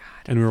 God.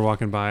 And we were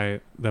walking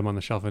by them on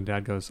the shelf, and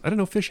Dad goes, I didn't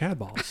know fish had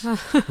balls.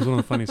 It was one of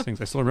the funniest things.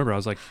 I still remember. I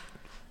was like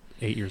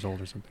 8 years old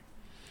or something.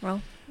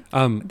 Well,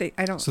 Um,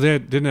 I don't... so they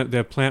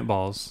have plant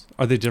balls.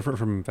 Are they different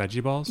from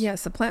veggie balls?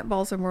 Yes, the plant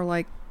balls are more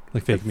like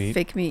Like fake meat.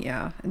 Fake meat,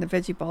 yeah. And the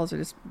veggie balls are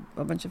just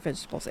a bunch of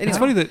vegetables. Anyway. It's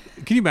funny that,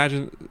 can you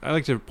imagine, I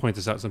like to point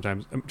this out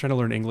sometimes. I'm trying to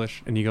learn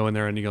English and you go in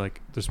there and you go like,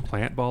 there's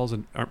plant balls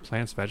and aren't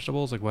plants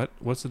vegetables? Like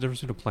what's the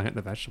difference between a plant and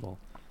a vegetable?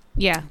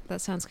 Yeah,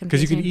 that sounds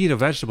Because you confusing. can eat a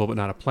vegetable but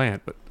not a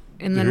plant. But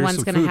and then here's one's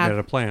some gonna food have made out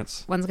of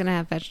plants. one's gonna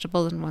have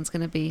vegetables and one's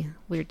gonna be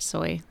weird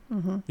soy.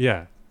 Mm-hmm.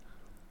 Yeah.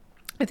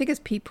 I think it's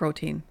pea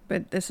protein,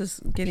 but this is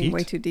getting Peat?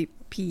 way too deep.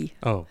 Pea.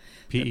 Oh,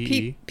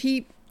 P-E-E?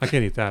 Pea. I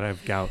can't eat that. I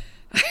have gout.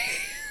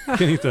 I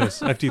can't eat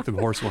those. I have to eat the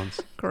horse ones.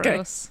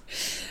 Gross.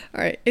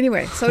 All right.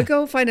 Anyway, so we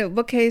go find a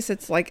bookcase.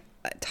 It's like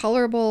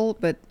tolerable,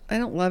 but I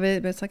don't love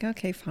it. But it's like,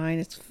 okay, fine.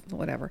 It's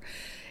whatever.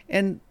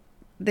 And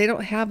they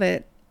don't have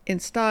it in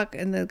stock.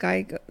 And the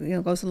guy,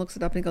 goes and looks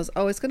it up and he goes,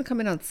 oh, it's going to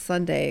come in on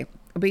Sunday.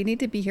 But you need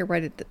to be here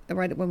right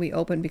when we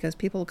open because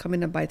people will come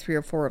in and buy 3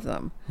 or 4 of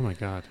them. Oh my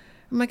God.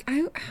 I'm like,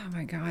 oh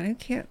my God, I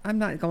can't. I'm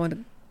not going to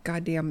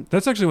goddamn.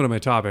 That's actually one of my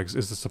topics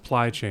is the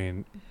supply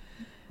chain.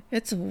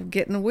 It's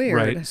getting weird.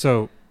 Right.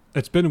 So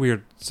it's been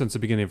weird since the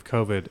beginning of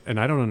COVID, and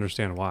I don't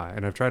understand why.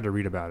 And I've tried to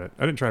read about it.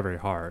 I didn't try very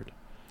hard.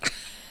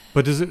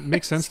 But does it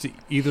make sense to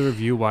either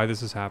of you why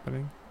this is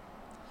happening?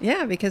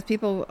 Yeah, because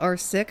people are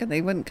sick and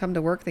they wouldn't come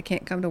to work. They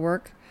can't come to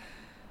work.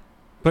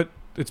 But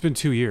it's been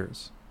 2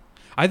 years.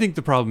 I think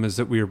the problem is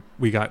that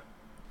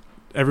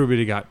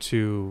everybody got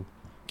too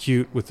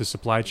cute with the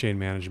supply chain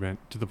management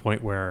to the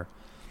point where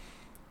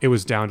it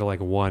was down to like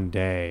one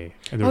day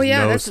and there was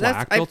no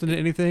slack built into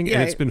anything. Yeah,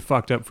 and it's been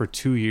fucked up for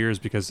 2 years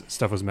because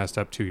stuff was messed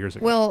up 2 years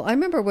ago. Well, I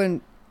remember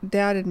when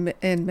Dad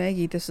and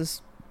Maggie, this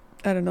is,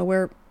 I don't know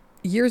where,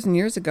 years and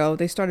years ago,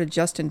 they started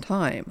Just in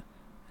Time.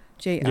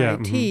 JIT. Yeah,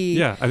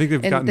 yeah, I think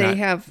they've and gotten they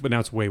that, but now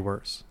it's way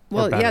worse.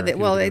 Well, Or better, yeah, if you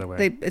look at it the other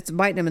way. it's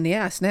biting them in the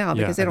ass now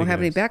because they I don't think have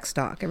it any is. back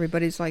stock.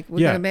 Everybody's like, we're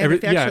going to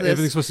manufacture everything's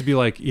this. supposed to be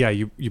like,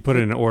 you put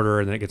in an order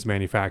and then it gets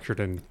manufactured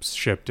and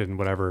shipped and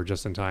whatever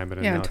just in time.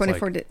 But Yeah, now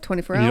 24 it's like,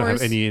 24 you hours. don't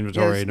have any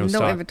inventory, Yes, no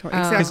stock. inventory.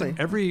 Oh.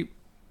 Exactly.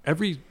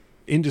 Every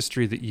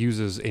industry that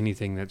uses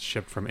anything that's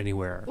shipped from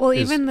anywhere Well,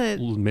 is even the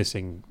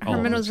missing all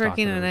Herman of was the stock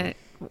working and in everything.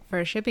 it for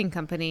a shipping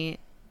company,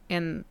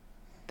 and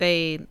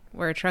they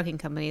were a trucking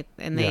company,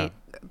 and Yeah.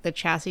 the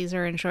chassis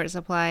are in short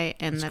supply,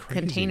 and That's the crazy.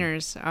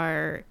 containers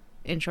are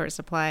in short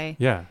supply.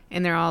 Yeah.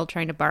 And they're all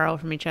trying to borrow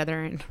from each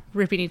other and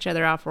ripping each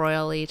other off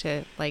royally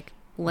to like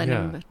lend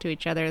Yeah. them to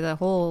each other. The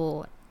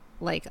whole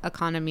like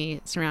economy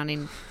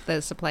surrounding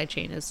the supply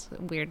chain is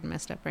weird and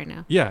messed up right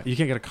now. Yeah, you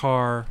can't get a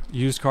car.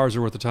 Used cars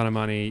are worth a ton of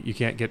money. You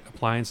can't get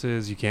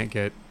appliances. You can't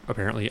get,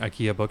 apparently,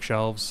 IKEA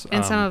bookshelves.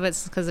 And some of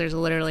it's because there's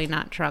literally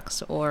not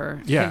trucks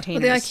or Yeah.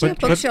 containers. Well, the IKEA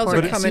bookshelves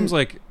but are it coming. seems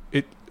like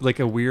like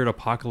a weird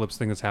apocalypse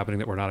thing that's happening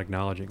that we're not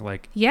acknowledging.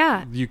 Like,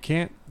 Yeah. you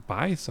can't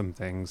buy some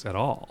things at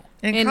all.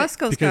 And And-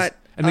 Costco's Because, got.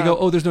 and they go,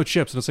 oh, there's no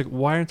chips. And it's like,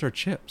 why aren't there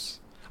chips?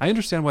 I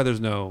understand why there's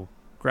no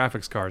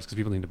graphics cards because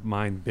people need to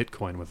mine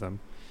Bitcoin with them,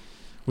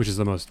 which is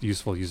the most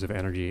useful use of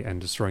energy and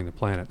destroying the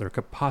planet. There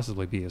could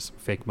possibly be as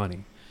fake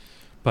money.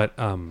 But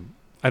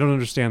I don't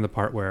understand the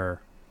part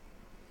where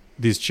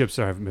these chips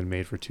haven't been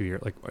made for 2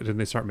 years. Like, didn't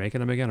they start making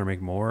them again or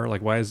make more?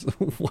 Like, why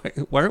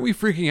aren't we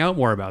freaking out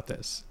more about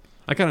this?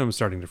 I kind of am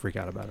starting to freak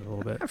out about it a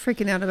little bit. I'm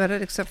freaking out about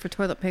it, except for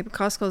toilet paper.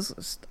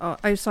 Costco's.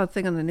 I saw a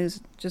thing on the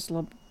news just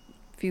a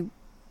few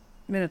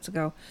minutes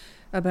ago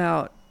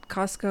about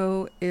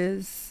Costco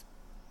is.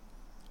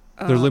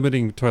 They're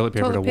limiting toilet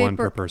paper toilet to one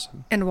per paper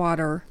person. and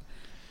water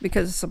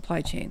because of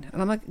supply chain,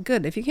 and I'm like,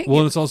 good. If you can't. Well,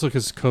 get, and it's also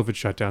because COVID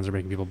shutdowns are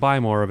making people buy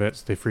more of it,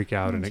 so they freak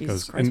out, and it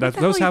Jesus goes. Christ, And what that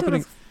the was hell are you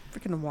doing happening.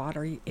 with freaking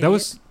water. You That idiot?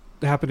 was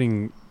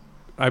happening.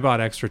 I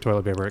bought extra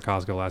toilet paper at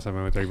Costco last time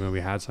I went there, even though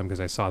we had some, because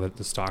I saw that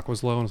the stock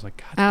was low, and I was like,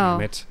 God damn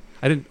Oh. it!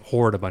 I didn't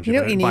hoard a bunch You of know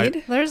it. what you I didn't buy-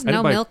 need? There's I didn't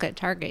no buy- milk at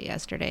Target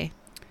yesterday.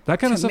 That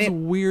kind of stuff Toma-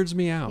 weirds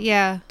me out.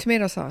 Yeah.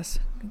 Tomato sauce,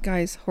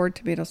 guys. Hoard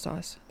tomato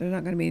sauce. There's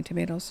not going to be any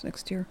tomatoes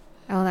next year.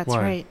 Oh, that's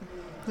Why? right.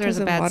 There's Because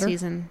a of bad water?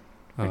 season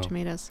for Oh.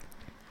 tomatoes.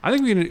 I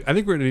think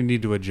we're going to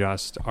need to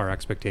adjust our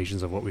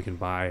expectations of what we can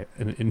buy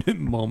in a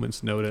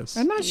moment's notice.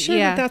 I'm not sure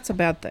Yeah. that that's a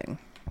bad thing.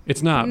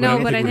 It's not. No,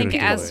 but but I we're think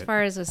gonna as enjoy it.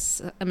 far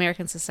as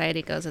American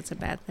society goes, it's a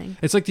bad thing.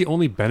 It's like the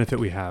only benefit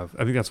we have.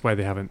 I think that's why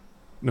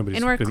nobody's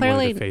And we're been willing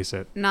clearly to face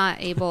it.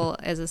 Not able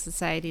as a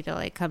society to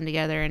like come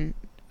together and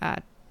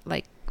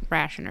like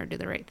ration or do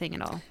the right thing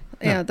at all.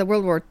 Yeah, the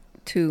World War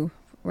II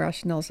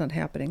rationale is not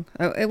happening,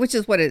 which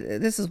is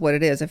this is what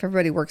it is. If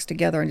everybody works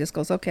together and just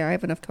goes, okay, I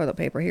have enough toilet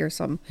paper here,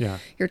 Yeah.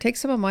 here, take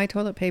some of my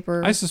toilet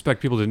paper. I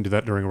suspect people didn't do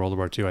that during World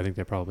War II. I think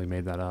they probably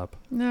made that up.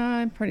 No,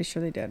 I'm pretty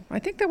sure they did. I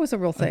think that was a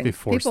real I think thing. they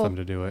forced People, them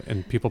to do it,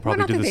 and people Well, I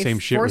probably don't did the think they same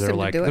shit where forced they're them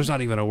to like, do it. "There's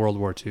not even a World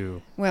War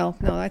II." Well,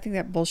 no, I think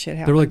that bullshit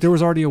happened. They were like, "There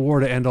was already a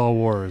war to end all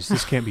wars.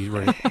 This can't be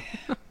right."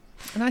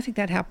 and I think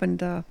that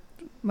happened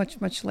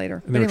much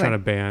later. And they were trying to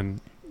ban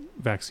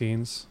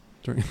vaccines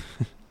during.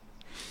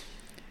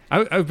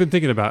 I've been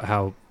thinking about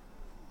how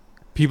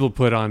people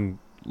put on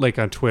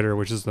Twitter,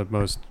 which is the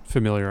most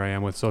familiar I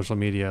am with social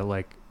media.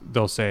 Like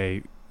they'll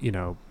say,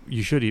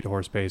 you should eat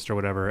horse paste or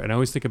whatever. And I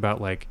always think about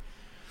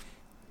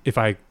if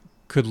I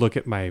could look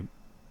at my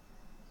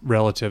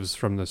relatives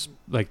from this,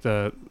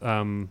 that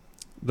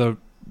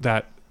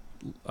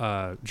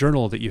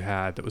journal that you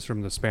had that was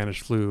from the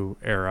Spanish flu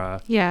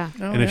era. Yeah.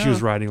 Oh, And if she yeah.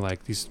 was writing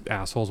like, these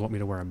assholes want me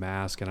to wear a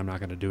mask and I'm not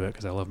going to do it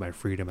because I love my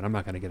freedom and I'm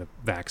not going to get a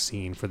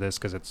vaccine for this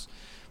because it's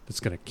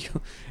going to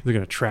kill, they're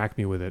going to track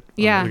me with it.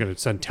 Yeah. They're going to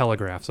send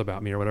telegraphs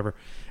about me or whatever.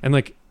 And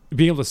like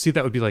being able to see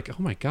that would be like,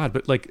 oh my God.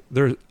 But like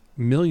there's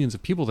millions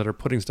of people that are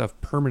putting stuff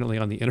permanently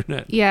on the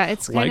internet Yeah,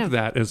 it's kind like of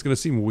that. And it's going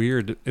to seem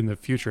weird in the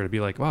future to be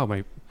like, wow,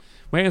 my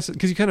ancestors,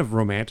 because you kind of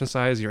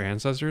romanticize your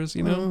ancestors,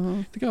 you know?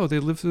 Mm-hmm. Think, oh, they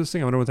lived through this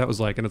thing. I wonder what that was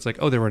like. And it's like,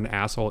 oh, they were an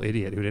asshole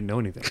idiot who didn't know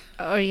anything.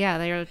 Oh yeah,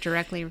 they are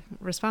directly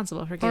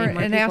responsible for Or getting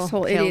more an people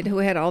asshole killed. idiot who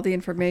had all the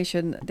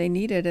information they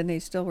needed and they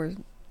still were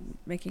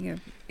making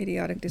an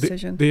idiotic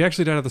decision. They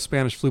actually died of the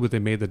Spanish flu, but they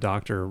made the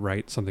doctor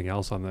write something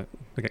else on the.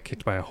 They got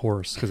kicked by a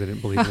horse because they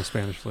didn't believe in the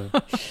Spanish flu.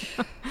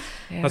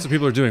 Yeah. That's what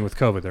people are doing with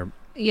COVID. They're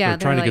trying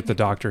to like get the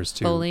doctors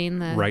to bullying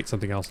the write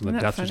something else on the Isn't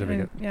that death fun?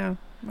 certificate, Yeah.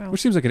 Well,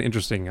 which seems like an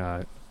interesting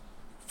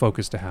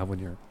focus to have when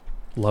your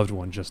loved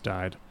one just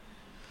died.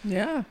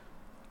 yeah.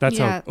 That's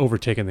Yeah. how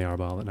overtaken they are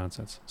by all that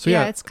nonsense. So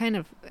yeah, yeah, it's kind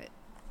of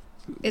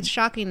it's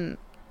shocking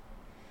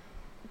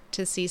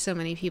to see so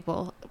many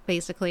people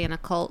basically in a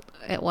cult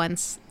at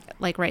once,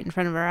 like right in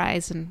front of our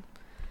eyes, and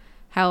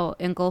how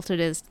engulfed it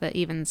is that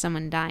even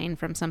someone dying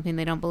from something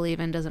they don't believe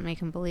in doesn't make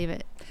them believe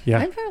it. yeah.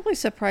 I'm probably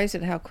surprised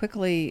at how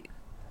quickly,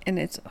 and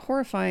it's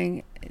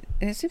horrifying,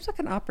 and it seems like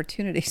an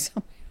opportunity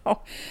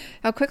somehow,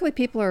 how quickly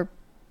people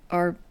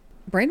are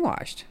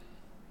brainwashed.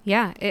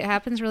 Yeah, it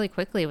happens really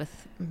quickly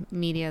with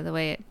media. The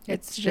way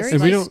It's it's very just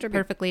And we like don't-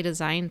 perfectly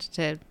designed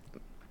to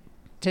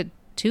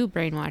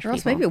brainwash Or else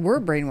people. maybe we're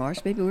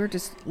brainwashed. Maybe we're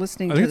just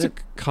listening I to think the... it's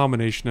a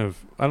combination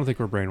of. I don't think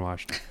we're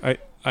brainwashed.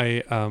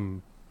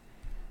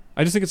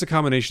 I just think it's a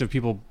combination of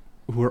people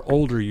who are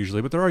older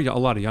usually, but there are a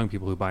lot of young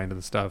people who buy into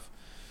the stuff,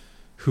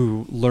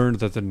 who learned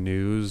that the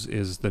news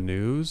is the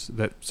news,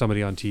 that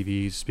somebody on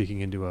TV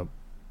speaking into a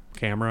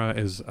camera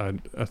is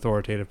an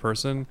authoritative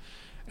person,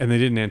 and they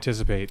didn't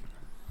anticipate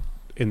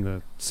in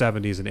the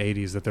 70s and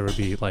 80s that there would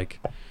be like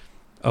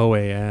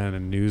OAN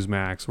and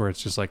Newsmax where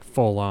it's just like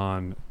full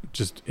on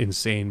just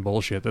insane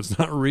bullshit that's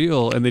not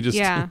real, and they just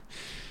Yeah,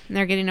 and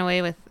they're getting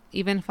away with,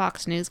 even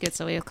Fox News gets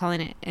away with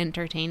calling it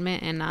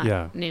entertainment and not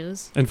Yeah.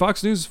 news. And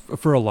Fox News,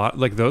 for a lot,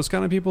 like those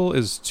kind of people,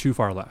 is too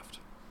far left.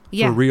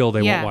 Yeah, For real,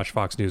 they yeah. won't watch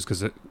Fox News because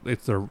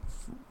they're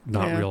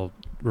not Yeah. real.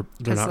 They're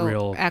 'Cause not they'll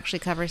real actually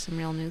cover some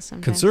real news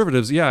sometimes.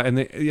 conservatives. Yeah, and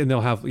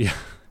they'll have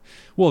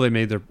Well, they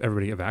made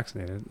everybody get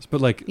vaccinated,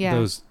 but like Yeah.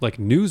 those like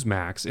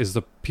Newsmax is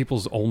the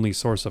people's only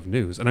source of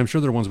news, and I'm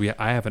sure there are ones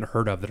I haven't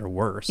heard of that are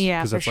worse.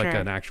 Yeah, because for that's like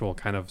sure. an actual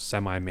kind of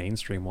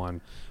semi-mainstream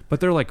one, but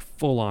they're like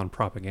full-on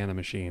propaganda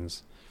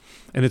machines,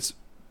 and it's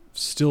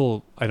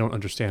still I don't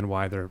understand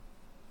why they're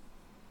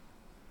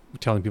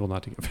telling people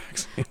not to get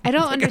vaccinated. I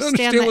don't Like,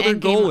 understand the what their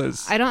end goal game.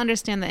 is. I don't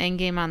understand the end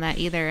game on that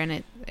either,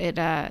 and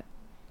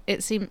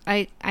it seemed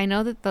I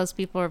know that those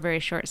people are very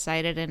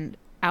short-sighted, and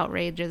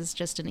outrage is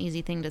just an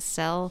easy thing to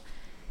sell,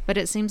 but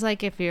it seems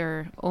like if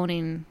you're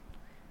owning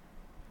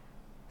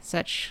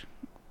such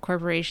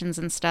corporations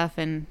and stuff,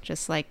 and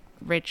just like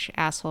rich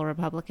asshole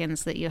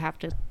Republicans, that you have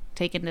to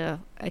take into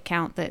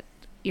account that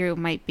you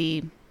might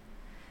be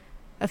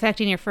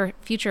affecting your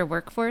future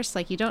workforce.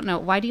 Like, you don't know,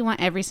 why do you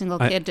want every single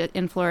kid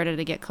in Florida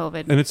to get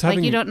COVID? And it's like,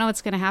 having- you don't know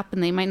what's going to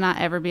happen. They might not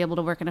ever be able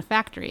to work in a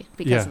factory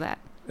because of that.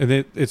 And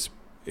it's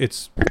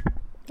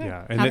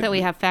yeah. And Not that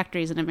we have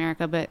factories in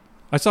America, but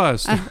I saw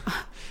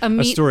a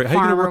meat story. How you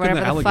farm gonna or work in whatever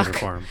the the alligator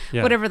fuck, farm?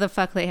 Yeah. whatever the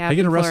fuck they have. How you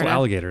gonna in wrestle Florida.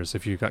 alligators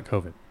if you got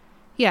COVID?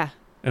 Yeah,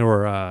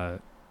 Or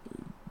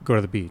go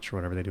to the beach or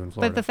whatever they do in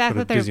Florida. but the fact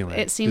Go to that Disneyland,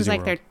 it seems Disney like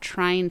World. they're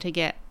trying to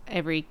get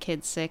every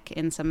kid sick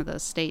in some of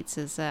those states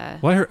is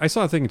Well, I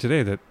saw a thing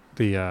today that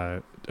the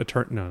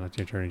not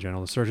the attorney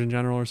general, the surgeon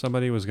general or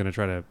somebody was going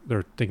to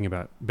they're thinking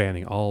about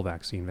banning all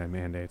vaccine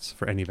mandates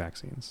for any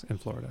vaccines in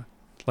Florida,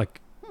 like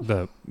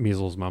the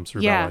measles, mumps,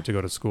 rubella Yeah. to go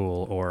to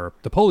school, or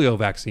the polio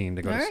vaccine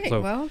to go All to right, school.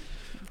 So well,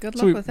 good so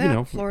luck we- with you that,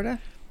 know, Florida.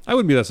 I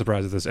wouldn't be that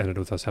surprised if this ended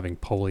with us having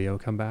polio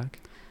come back.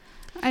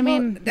 I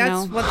mean, well,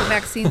 that's no. what the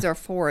vaccines are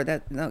for.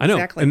 That no, I know.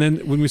 exactly. And then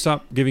when we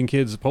stop giving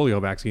kids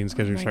polio vaccines,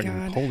 because Oh we my start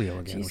getting God. polio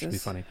again, which would be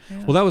Jesus. funny. Yeah.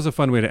 Well, that was a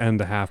fun way to end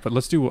the half, but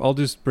I'll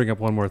just bring up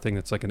one more thing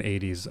that's like an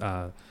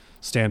 80s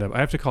stand-up. I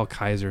have to call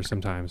Kaiser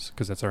sometimes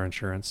because that's our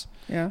insurance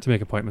yeah. to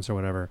make appointments or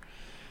whatever.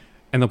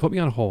 And they'll put me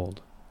on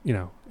hold,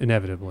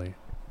 inevitably.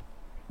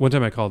 One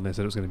time I called and they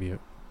said it was going to be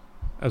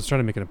I was trying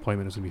to make an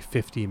appointment. It was going to be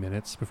 50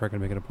 minutes before I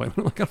could make an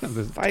appointment. Like, I don't have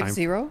this time.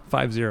 5-0.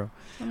 5-0.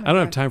 Oh my I don't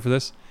have God. time for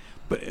this.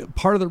 But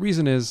part of the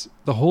reason is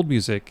the hold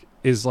music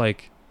is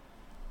like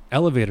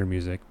elevator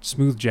music,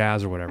 smooth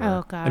jazz or whatever.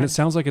 Oh, God. And it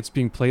sounds like it's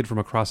being played from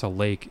across a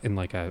lake in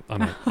like on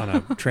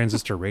a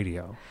transistor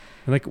radio.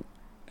 And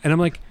I'm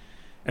like,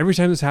 every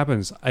time this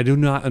happens, I do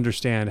not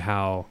understand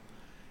how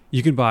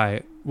you can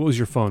buy, what was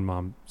your phone,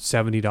 Mom?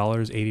 $70,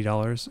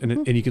 $80,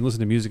 and you can listen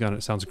to music on it.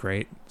 It sounds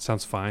great. It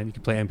sounds fine. You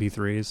can play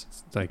MP3s.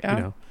 It's like,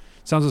 Yeah. it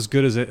sounds as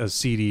good as a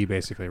CD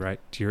basically, right?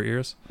 To your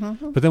ears.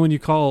 Mhm. But then when you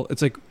call,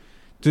 it's like,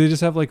 do they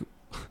just have like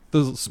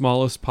the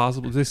smallest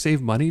possible? Do they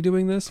save money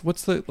doing this?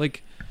 What's the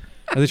like?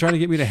 Are they trying to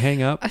get me to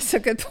hang up? That's a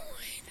good point.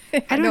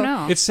 I don't know. It I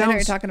know what sounds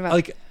you're talking about.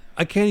 like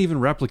I can't even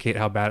replicate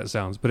how bad it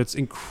sounds, but it's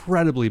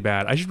incredibly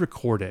bad. I should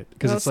record it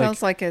because Well, it it's like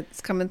sounds like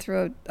it's coming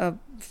through a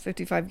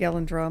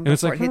 55-gallon drum And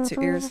it's before like- it hits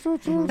your ears.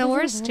 Mhm. The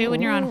worst too,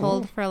 when you're on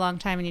hold for a long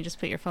time and you just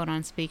put your phone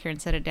on speaker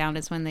and set it down,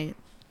 is when they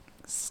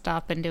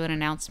stop and do an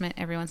announcement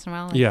every once in a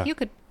while. Like, Yeah.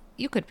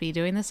 you could be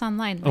doing this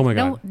online. Oh my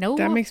no, God. no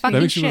That makes me- fucking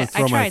that makes me want shit. to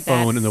throw I my tried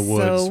phone that. in the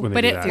woods So- when they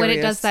But do it that. when it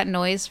Furious. does that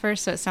noise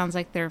first, so it sounds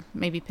like they're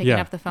maybe picking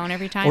Yeah. up the phone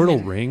every time. Or it'll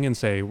and- ring and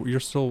say you're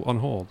still on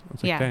hold.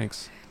 It's like Yeah.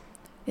 thanks.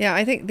 Yeah,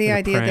 I think the Like a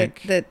idea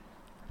prank. that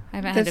I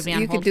haven't had to this, be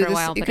on you hold could do for a this,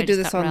 while. you but could I do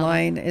just this got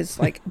relevant. online is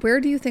like, where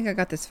do you think I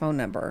got this phone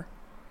number,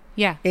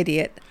 Yeah.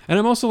 idiot? And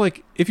I'm also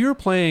like, if you were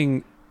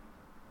playing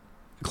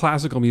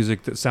classical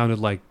music that sounded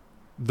like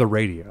the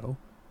radio,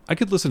 I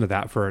could listen to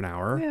that for an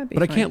hour. Yeah, it'd be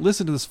but I fine. can't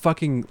listen to this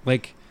fucking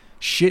like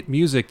shit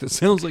music that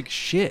sounds like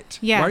shit.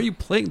 Yeah. Why are you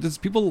playing? Does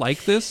people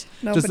like this?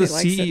 Nobody Does the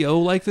likes it.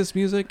 CEO like this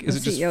music? Is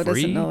The it just CEO free?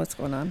 doesn't know what's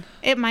going on.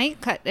 It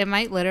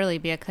might literally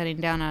be a cutting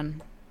down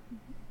on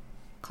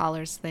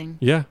callers thing.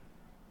 Yeah.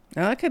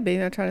 Oh, it could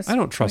be. I try to. I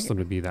don't trust them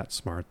to be that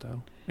smart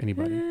though.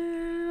 Anybody. I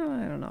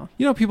don't know.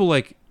 You know, people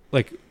like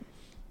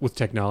with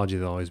technology,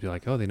 they'll always be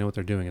like, "Oh, they know what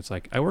they're doing." It's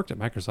like I worked at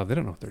Microsoft; they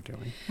don't know what they're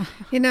doing.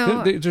 You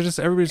know, They're just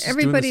everybody's just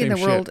everybody doing in the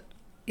the same world. shit.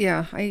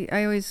 Yeah, I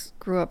always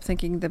grew up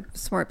thinking the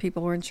smart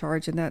people were in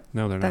charge, and that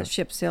No, they're that not.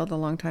 ship sailed a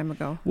long time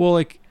ago. Well,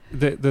 like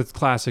the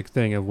classic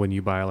thing of when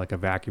you buy like a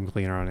vacuum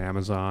cleaner on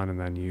Amazon, and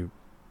then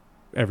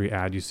every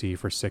ad you see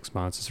for 6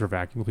 months is for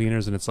vacuum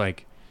cleaners, and it's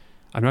like,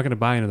 I'm not going to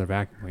buy another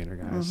vacuum cleaner,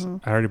 guys.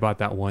 Mhm. I already bought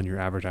that one you're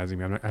advertising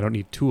me. I don't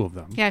need 2 of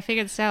them. Yeah, I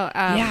figured this out.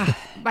 Yeah.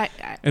 But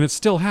And it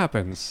still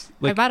happens.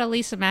 I Like, bought a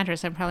Lisa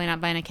mattress. I'm probably not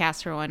buying a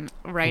Casper one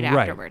right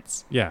Right.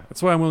 afterwards. yeah,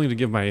 that's why I'm willing to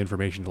give my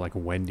information to like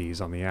Wendy's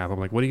on the app. I'm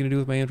like, what are you going to do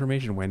with my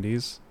information,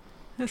 Wendy's?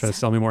 Try to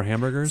sell me more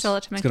hamburgers? Sell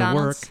it to It's gonna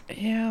McDonald's. work.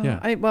 Yeah.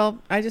 Yeah.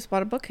 I just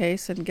bought a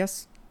bookcase, and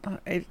guess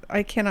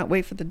I cannot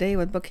wait for the day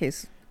when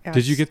bookcase.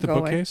 Did you ads get the go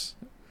away. bookcase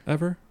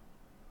ever?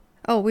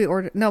 Oh, we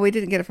ordered. No, we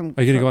didn't get it from.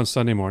 Are you going to from- go on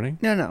Sunday morning?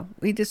 No.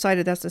 We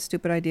decided that's a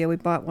stupid idea. We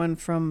bought one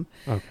from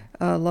Okay.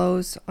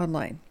 Lowe's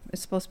online.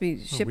 It's supposed to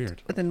be shipped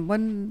weird. within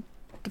 1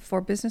 to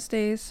 4 business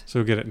days. So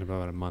we'll get it in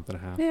about a month and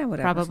a half. Yeah,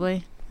 whatever.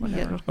 Probably.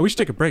 Whatever. Oh, we should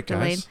take a break,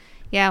 Delayed. guys.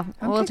 Yeah,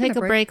 I'm we'll taking take a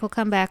a break. break. We'll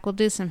come back. We'll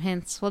do some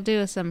hints. We'll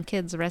do some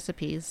kids'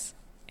 recipes.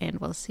 And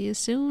we'll see you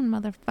soon,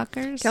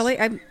 motherfuckers. Kelly,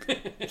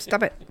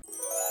 stop it.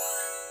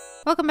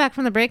 Welcome back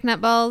from the break,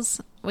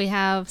 nutballs. We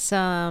have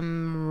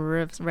some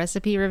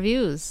recipe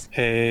reviews.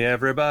 Hey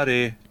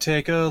everybody,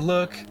 take a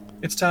look.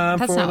 It's time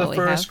That's for not the what we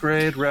first have.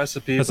 grade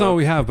recipe That's not what book.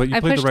 we have, but you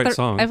played the right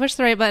song. I pushed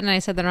the right button and I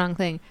said the wrong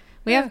thing.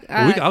 We Yeah.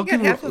 have. I'll you got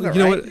give half of it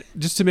you know right. what?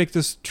 Just to make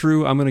this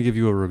true, I'm going to give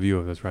you a review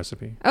of this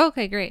recipe.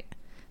 Okay, great.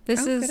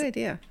 This Oh, is good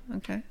idea.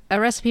 Okay. a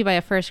recipe by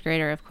a first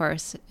grader, of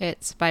course.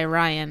 It's by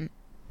Ryan.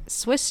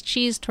 Swiss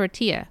cheese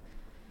tortilla.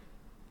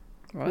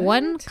 What?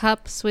 1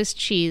 cup Swiss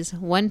cheese,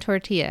 1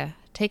 tortilla.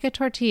 Take a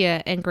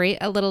tortilla and grate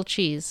a little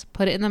cheese.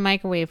 Put it in the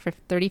microwave for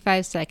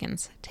 35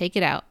 seconds. Take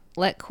it out.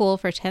 Let cool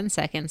for 10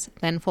 seconds.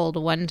 Then fold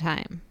 1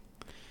 time.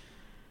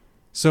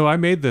 So I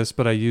made this,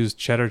 but I used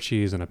cheddar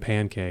cheese in a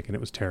pancake, and it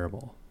was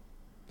terrible.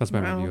 That's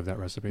my Wow. review of that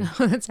recipe. That's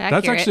accurate.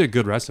 That's actually a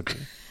good recipe.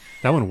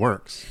 That one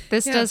works.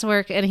 This Yeah. does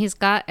work, and he's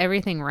got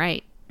everything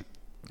right.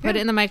 Put Yeah. it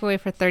in the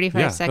microwave for 35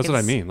 Yeah, seconds. that's what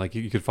I mean. Like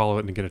you could follow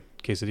it and get a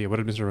quesadilla. What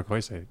did Mr.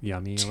 McCoy say?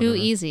 Yummy. or Too whatever?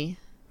 easy.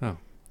 Oh,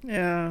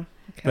 Yeah.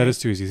 Okay. that is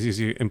too easy. Is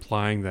he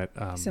implying that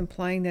He's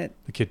implying that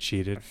the kid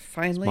cheated? His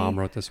finally. mom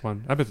wrote this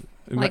one. I bet.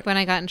 Like when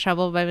I got in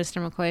trouble by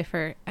Mr. McCoy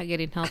for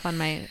getting help on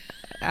my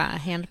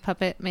hand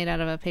puppet made out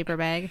of a paper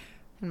bag.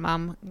 And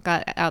Mom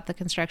got out the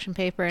construction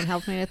paper and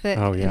helped me with it.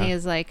 Oh, And yeah. he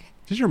was like,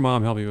 Did your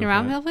mom help you with your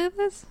mom that? helped me with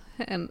this?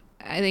 And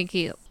I think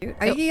he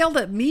yelled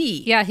at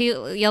me. Yeah, he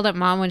yelled at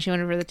Mom when she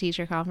went over the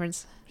teacher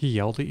conference. He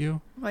yelled at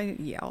you? I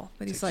didn't yell,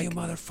 but he's You like,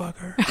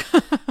 motherfucker.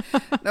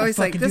 no, he's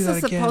like, fucking this do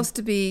is that again." supposed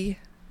to be.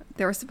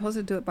 They were supposed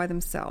to do it by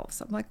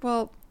themselves. I'm like,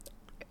 well.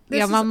 this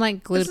Yeah, is- Mom like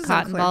this glued is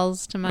cotton unclear.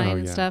 balls to mine Oh,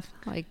 and yeah. stuff.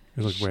 Like,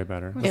 It looked way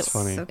better. It That's was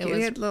funny. So It cute. was-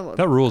 He had little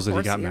That rules that he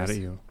horse got mad ears.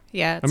 at you.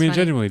 yeah, it's I mean, it funny.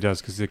 genuinely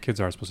does because the kids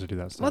are supposed to do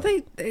that Well,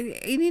 stuff.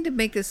 you need to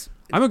make this.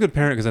 I'm a good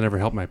parent because I never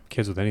help my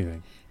kids with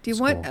anything. Do you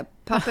It's want cool. a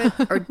puppet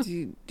or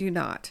do you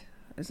not?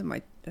 Is it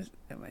my?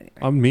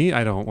 Me,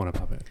 I don't want a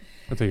puppet.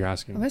 That's what you're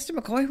asking. Well, Mr.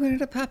 McCoy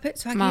wanted a puppet,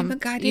 so I gave him Mom, a you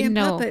goddamn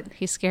know puppet.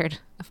 he's scared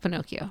of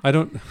Pinocchio. I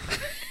don't.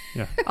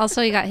 Yeah.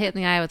 Also, he got hit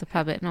in the eye with a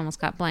puppet and almost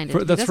got blinded. For-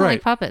 He that's doesn't like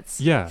right.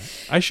 puppets. Yeah.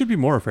 I should be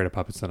more afraid of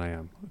puppets than I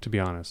am, to be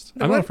honest.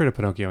 The I'm what? not afraid of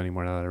Pinocchio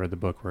anymore now that I read the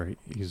book where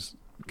he's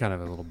kind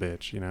of a little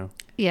bitch, you know?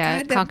 Yeah,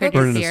 God, that conquered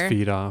book is- his Burning fear. his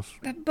feet off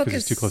That book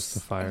because is he's too close to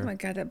the fire. Oh my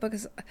god, that book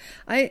is.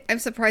 I'm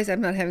surprised I'm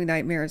not having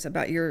nightmares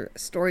about your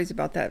stories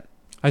about that.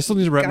 I still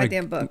need to write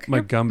Goddamn book. my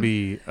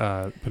Gumby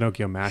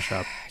Pinocchio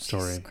mashup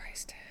story. Jesus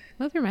Christ.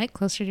 Move your mic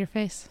closer to your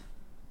face.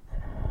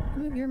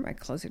 Move your mic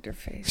closer to your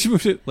face. She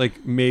moved it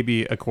like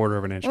maybe a quarter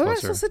of an inch What am I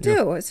closer. supposed to Yeah.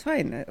 do? It's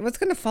fine. What's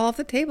going to fall off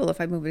the table if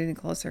I move it any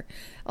closer?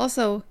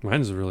 Also,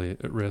 Mine's really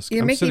at risk.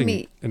 You're I'm making sitting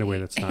me in a way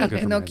that's not hate good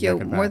for Pinocchio my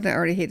neck and more back. than I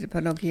already hated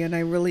Pinocchio, and I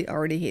really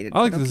already hated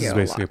I like Pinocchio this is a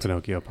basically a lot.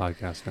 Pinocchio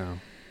podcast now.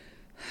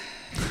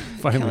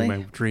 Finally, Kelly?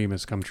 my dream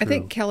has come true. I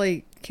think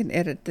Kelly can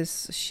edit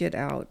this shit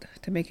out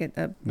to make it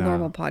a No.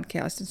 normal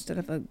podcast instead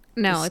of a.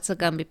 No, this- it's a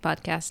Gumby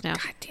podcast now.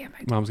 God damn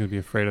it. Mom's gonna be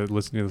afraid of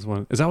listening to this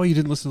one. Is that why you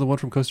didn't listen to the one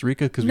from Costa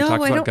Rica? Because we No,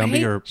 talked I about don't Gumby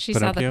hate- or She saw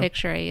the Pinocchio?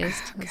 picture I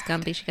used. It was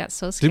Gumby. She got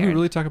so scared. Did we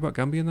really talk about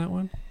Gumby in that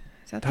one?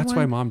 Is that the That's one?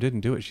 why Mom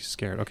didn't do it. She's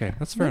scared. Okay,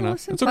 that's fair No, enough.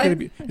 listen, It's okay. To fine.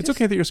 be, I it's just-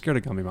 okay that you're scared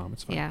of Gumby, Mom.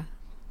 It's fine. Yeah.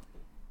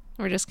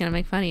 We're just going to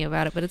make funny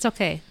about it, but it's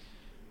okay.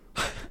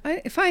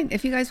 Fine.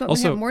 If you guys want me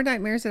Also- to have more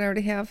nightmares than I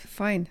already have,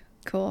 fine.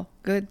 Cool.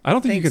 Good. I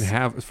don't think you Thanks. can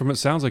have. From it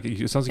sounds like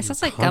it sounds like It you're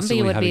sounds like Gumby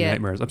constantly would having be a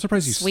nightmares. I'm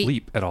surprised you sweet-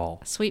 sleep at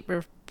all. Sweet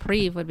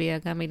reprieve would be a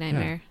Gumby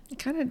nightmare.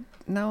 Kind of.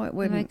 No, it I'm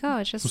wouldn't. like, oh,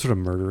 it's Some just sort of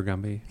murder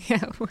Gumby. yeah.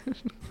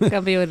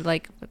 Gumby would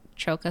like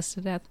choke us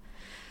to death.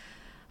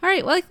 All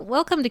right, well,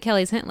 welcome to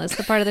Kelly's Hint List,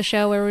 the part of the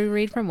show where we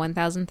read from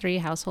 1003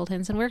 Household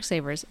Hints and Work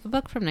Savers, a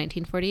book from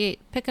 1948.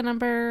 Pick a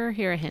number,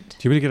 hear a hint.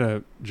 Do you want me to get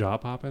a jaw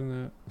pop in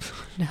that?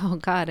 No,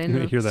 God, You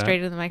and hear that? straight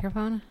into the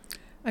microphone.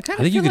 I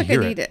kind I of think you feel could like I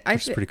hear need it, it. I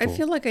which is pretty cool.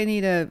 feel like I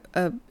need a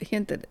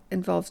hint that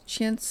involves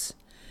chintz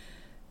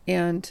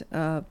and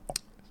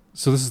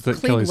So this is the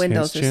clean Kelly's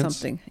windows Hints or chance.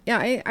 something.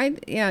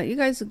 Yeah, you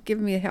guys have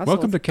given me a household.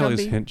 Welcome to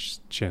Kelly's Gumby.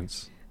 Hints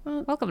chance.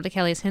 Welcome to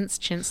Kelly's Hints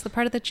Chintz, the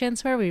part of the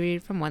chintz where we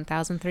read from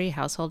 1003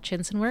 Household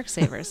Chintz and Work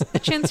Savers, a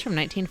chintz from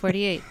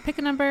 1948. Pick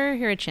a number,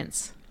 hear a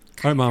chintz.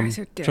 All right, Mom. guys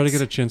are Try to dicks.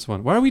 get a chintz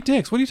one. Why are we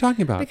dicks? What are you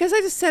talking about? Because I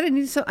just said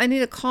I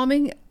need a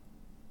calming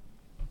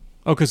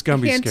Oh, because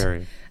Gumby's hint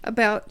scary.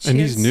 about chintz. And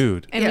he's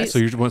nude. And Yes. So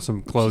you want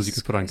some clothes you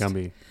Jesus could put on Christ.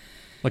 Gumby.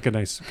 Like a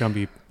nice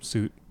Gumby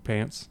suit,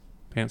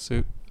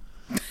 pantsuit.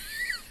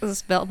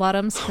 Those bell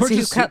bottoms, Or because you've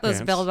just got suit those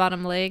pants. bell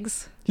bottom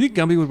legs. You think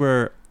Gumby would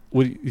wear,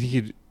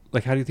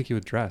 how do you think he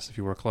would dress if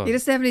he wore clothes? He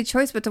doesn't have any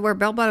choice but to wear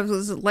bell bottoms.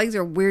 His legs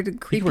are weird and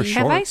could wear creepy.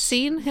 shorts. Have I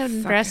seen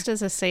him Fuck. dressed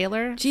as a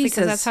sailor? Jesus.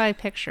 Because that's how I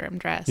picture him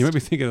dressed. You might be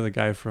thinking of the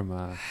guy from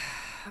the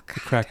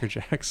Cracker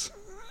Jacks.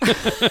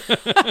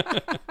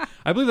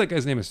 I believe that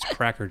guy's name is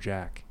Cracker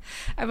Jack.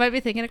 I might be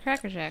thinking of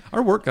Cracker Jack.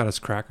 Our work got us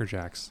Cracker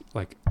Jacks.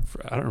 I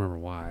don't remember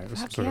why. It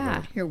was Fuck sort yeah.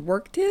 of Your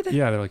work did?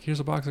 yeah. They're like, here's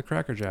a box of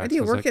Cracker Jacks. Do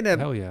you I was work like, in a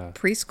hell yeah?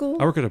 preschool?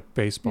 I work at a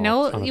baseball.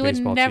 No, on a you would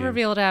baseball never team.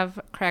 be able to have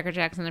Cracker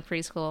Jacks in the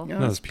preschool. No,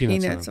 No, it's it's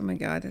peanuts in peanuts. Oh them. my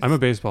god. I'm a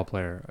baseball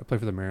player. I play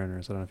for the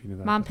Mariners. I don't know if you knew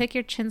that. Mom, but pick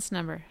your chintz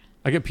number.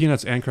 I get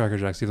peanuts and Cracker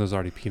Jacks, even though there's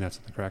already peanuts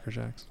in the Cracker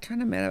Jacks.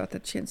 kind of mad about the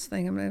chintz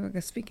thing. I'm never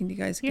speaking to you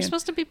guys You're again.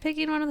 supposed to be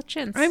picking one of the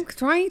chintz. I'm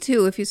trying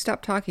to. If you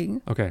stop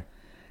talking, Okay.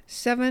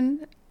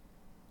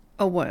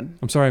 701.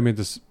 I'm sorry I made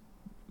this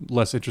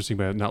less interesting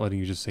by not letting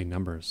you just say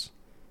numbers.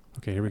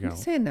 Okay, here we go.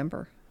 Say a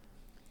number.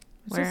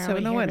 It Where says are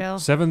we here, 701. Bill?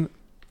 701.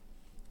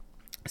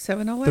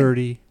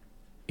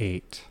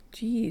 738.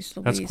 Jeez,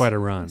 Louise. That's quite a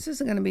run. This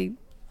isn't going to be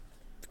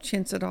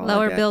chintz at all. I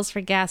Lower bet. bills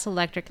for gas,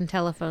 electric, and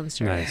telephone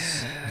service.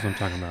 Nice. That's what I'm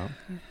talking about.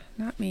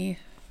 Not me.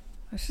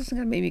 This isn't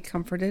going to make me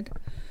comforted.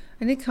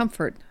 I need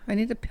comfort. I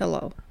need a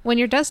pillow. When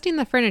you're dusting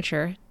the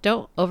furniture,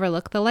 don't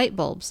overlook the light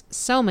bulbs.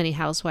 So many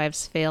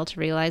housewives fail to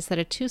realize that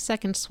a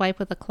 2-second swipe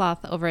with a cloth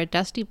over a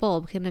dusty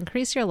bulb can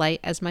increase your light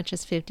as much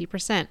as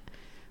 50%.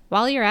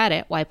 While you're at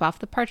it, wipe off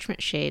the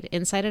parchment shade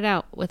inside and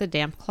out with a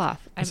damp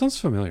cloth. That sounds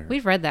familiar.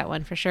 We've read that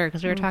one for sure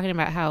because we were talking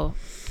about how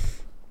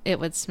it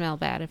would smell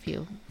bad if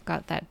you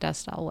got that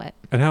dust all wet.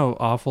 And how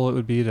awful it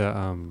would be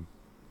to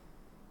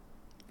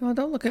Well,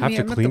 don't look at have me.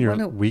 to I'm not clean the your one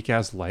who... weak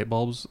ass light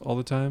bulbs all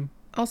the time.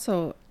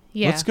 Also,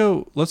 Yeah. Let's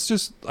go.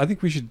 I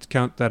think we should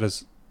count that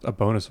as a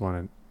bonus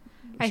one.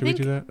 I Should we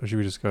think do that? Or should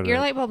we just go to your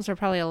light bulbs are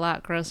probably a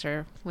lot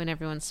grosser when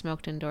everyone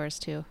smoked indoors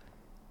too.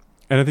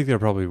 And I think they're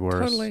probably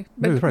worse. totally.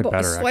 Maybe they're probably but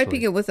better, swiping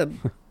actually. it with a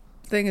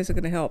thing isn't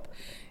going to help.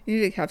 You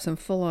need to have some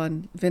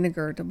full-on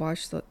vinegar to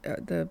wash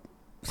the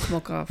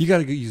smoke off. You got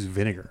to use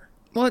vinegar.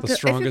 well, The if you're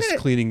strongest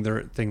gonna- cleaning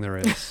thing there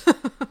is.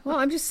 Well,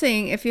 I'm just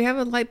saying, if you have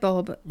a light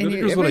bulb and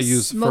Vinegar's you're what I ever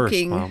use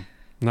smoking, first, Mom.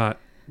 Not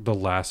the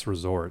last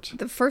resort.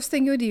 the first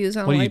thing you would use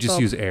on Well, a you light just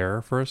bulb. use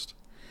air first?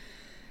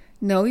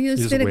 No, You use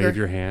just vinegar. wave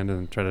your hand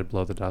and try to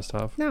blow the dust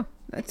off? No,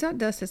 it's not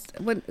dust. It's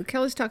when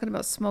Kelly's talking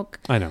about smoke.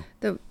 I know.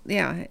 But But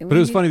it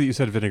was funny that you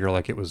said vinegar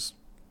like it was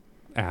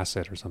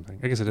acid or something.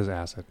 I guess it is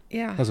acid.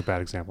 Yeah. That was a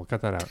bad example.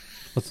 Cut that out.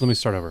 Let me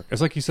start over.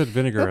 It's like you said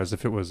vinegar Nope. as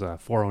if it was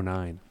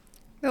 409.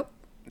 Nope.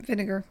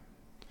 Vinegar.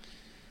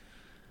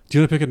 Do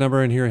you want to pick a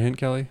number and hear a hint,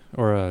 Kelly?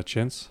 Or a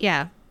chintz?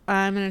 Yeah,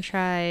 I'm gonna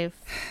try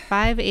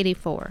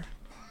 584.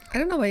 I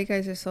don't know why you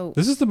guys are so.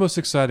 This is the most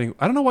exciting.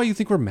 I don't know why you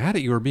think we're mad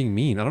at you or being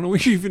mean. I don't know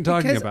what you're even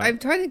talking Because about. I'm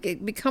trying to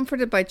be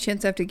comforted by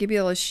chintz. I have to give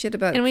you all this shit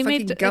about And we fucking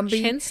made a Gumby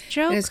chintz and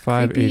joke. his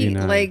creepy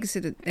 589. legs.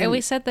 And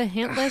we said the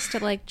hint list to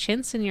like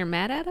chintz, and you're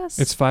mad at us.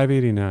 It's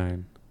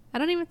 589. I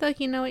don't even think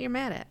you know what you're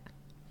mad at.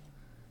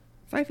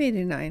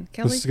 589.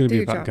 Kelly, This is going to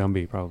do be your about job.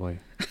 Gumby, probably.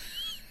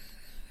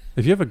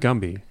 If you have a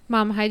Gumby,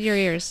 Mom, hide your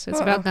ears. It's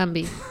about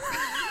Gumby.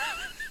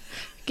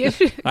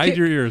 hide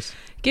your ears.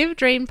 Give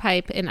drain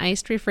pipe and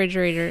iced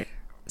refrigerator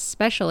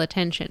special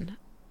attention.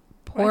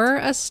 Pour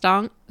a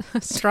strong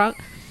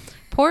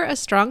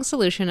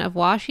solution of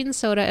washing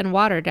soda and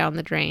water down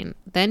the drain.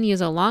 Then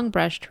use a long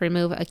brush to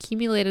remove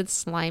accumulated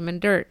slime and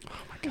dirt.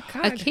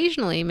 God.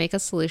 Occasionally make a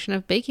solution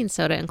of baking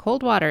soda and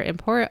cold water and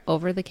pour it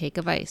over the cake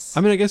of ice.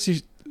 I mean, I guess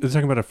They're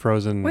talking about a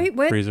frozen Wait,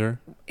 what? freezer.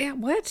 Yeah,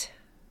 what?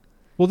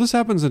 Well, this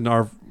happens in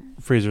our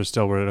freezer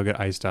still, where it'll get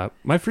iced up.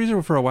 My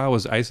freezer for a while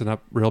was icing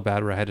up real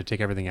bad, where I had to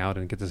take everything out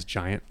and get this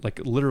giant, like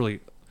literally,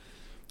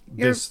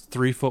 this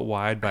 3 foot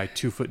wide by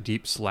 2 foot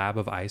deep slab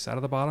of ice out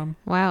of the bottom,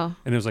 Wow.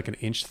 and it was like an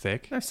inch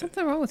thick. There's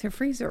something wrong with your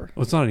freezer.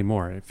 Well, it's not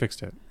anymore. I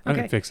fixed it. I Okay.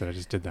 didn't fix it. I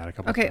just did that a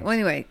couple. Okay, times. well,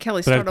 anyway,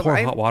 Kelly, But I'd start pour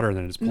over. hot water and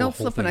then just pull No the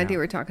whole flipping thing idea out.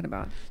 what we're talking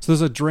about. So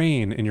there's a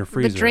drain in your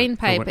freezer. The drain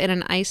for pipe when- in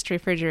an iced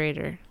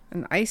refrigerator.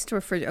 An iced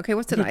refrigerator. Okay,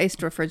 what's an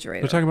iced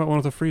refrigerator? They're talking about one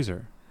with a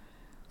freezer.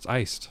 It's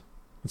iced.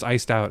 It's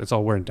iced out. It's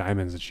all wearing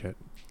diamonds and shit.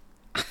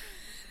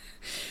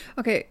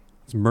 Okay,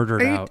 It's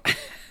murdered Are you- out.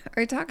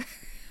 are you talking?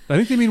 I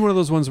think they mean one of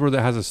those ones where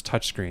that has this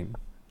touch screen.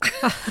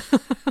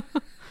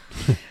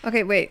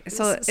 Okay, wait.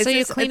 So, So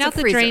you clean it's a out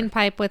the freezer. drain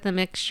pipe with a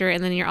mixture,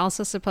 and then you're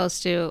also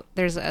supposed to.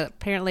 There's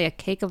apparently a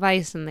cake of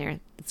ice in there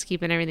that's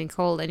keeping everything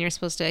cold, and you're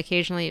supposed to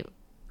occasionally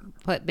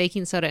put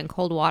baking soda and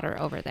cold water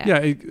over that. Yeah,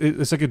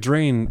 it's like a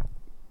drain.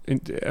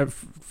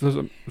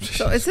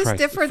 So is this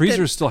different Freezers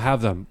than- still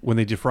have them when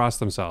they defrost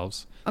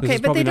themselves. Okay, this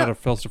is but probably they not a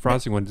don't-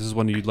 self-defrosting one. This is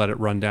when you let it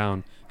run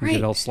down and get Right.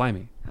 it all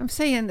slimy. I'm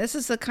saying this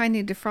is the kind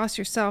you defrost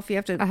yourself. You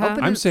have to Uh-huh.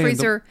 open I'm the saying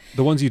freezer.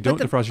 the ones you don't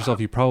the- defrost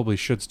yourself, you probably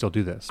should still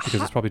do this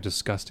because it's probably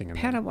disgusting. In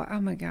Pat, there.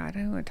 oh my God,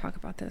 I don't want to talk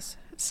about this.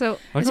 So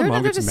Like Is my there mom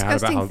another gets mad about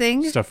disgusting how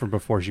thing? stuff from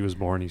before she was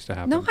born used to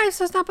happen. No, this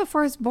was not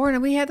before I was born,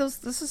 and we had those.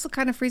 This is the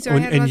kind of freezer Oh, I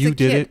had when I and was you a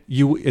did kid. it.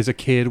 You as a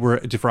kid were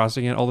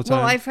defrosting it all the time.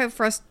 Well, I've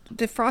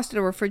defrosted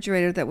a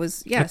refrigerator that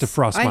was yes.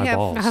 defrost I my have,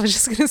 balls. I was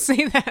just gonna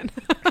say that.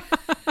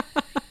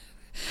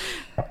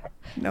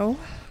 No.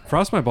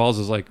 Frost my balls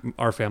is like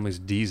our family's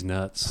D's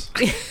nuts.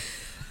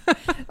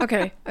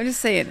 Okay, I'm just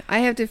saying. I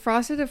have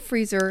defrosted a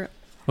freezer.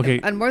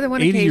 Okay, On more than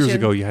one 80 occasion. years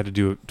ago, you had to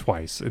do it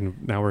twice, and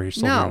now we're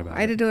still hearing No, about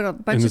I had to it. do it a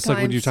bunch And of it's like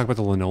when you times. talk about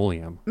the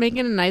linoleum.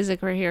 Megan and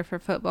Isaac were here for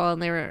football,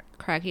 and they were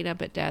cracking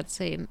up at Dad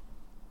saying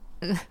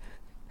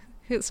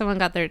someone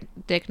got their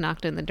dick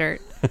knocked in the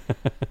dirt.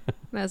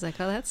 And I was like,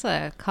 "Oh, that's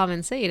a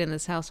common saying in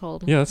this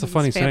household." Yeah, that's a This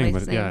funny family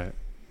saying, but yeah, And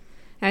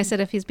I said,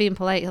 if he's being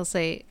polite, he'll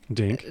say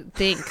dink.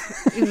 "dink,"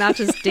 not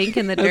just "dink"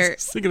 in the I was dirt.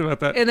 just thinking about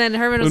that. And then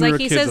Herman was When we like,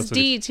 were he kids, says that's what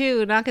he D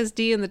too. Knock his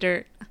D in the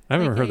dirt. I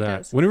haven't Like, heard he that.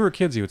 does. When we were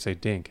kids, he would say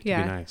dink to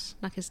Yeah. be nice,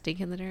 Knock his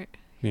dink in the dirt.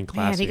 being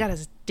classy. Man, he got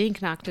his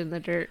dink knocked in the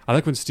dirt. I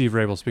like when Steve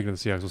Rabel, speaking of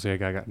the Seahawks, will say a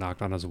guy got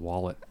knocked on his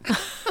wallet.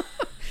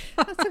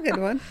 That's a good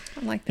one.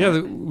 I like that.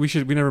 Yeah,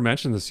 we never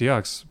mentioned the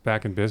Seahawks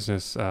back in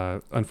business.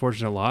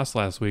 Unfortunate loss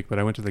last week, but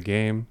I went to the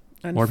game.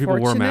 More people wore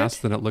Unfortunate? masks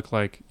than it looked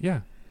like.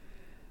 Yeah.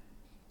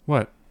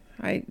 What?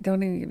 I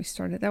don't even get me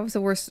started. That was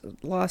the worst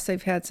loss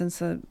they've had since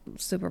the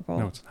Super Bowl.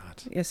 No, it's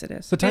not. Yes, it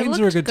is. The Titans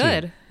are a looked good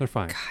good. team. They're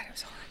fine. God, it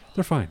was horrible.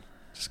 They're fine.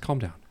 Just calm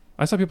down.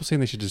 I saw people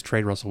saying they should just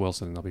trade Russell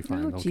Wilson and they'll be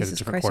fine. No, They'll get Jesus a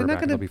different Christ, they're not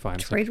quarterback and they'll gonna be fine.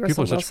 It's trade like,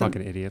 people are Russell such Wilson.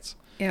 fucking idiots.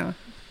 Yeah.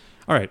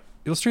 All right.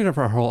 Let's trade up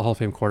for our Hall of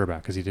Fame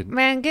quarterback because he did.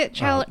 Man, get win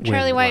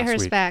Charlie last Whitehurst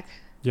week. back.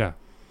 Yeah.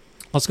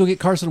 Let's go get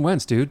Carson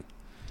Wentz, dude.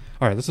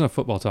 All right. That's enough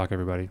football talk,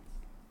 everybody.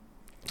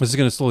 This is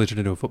going to slowly turn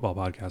into a football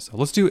podcast. So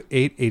let's do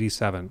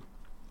 887.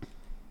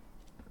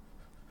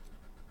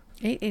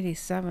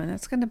 887.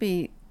 That's going to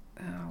be.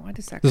 Oh, what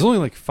is that? There's only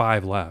like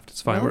 5 left.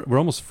 It's fine. Really? We're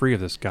almost free of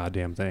this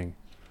goddamn thing.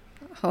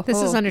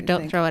 This is under you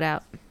Don't think? Throw It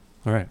Out.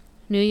 All right.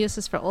 New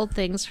uses for old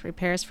things,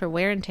 repairs for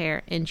wear and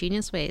tear,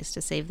 ingenious ways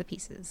to save the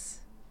pieces.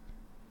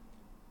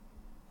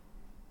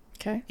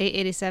 Okay.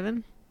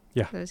 887?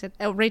 Yeah. So I said,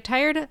 a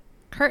retired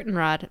curtain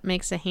rod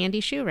makes a handy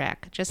shoe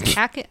rack. Just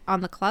tack it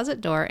on the closet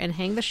door and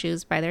hang the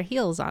shoes by their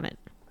heels on it.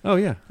 Oh,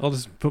 yeah. I'll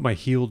just put my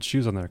heeled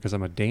shoes on there because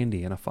I'm a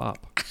dandy and a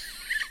fop.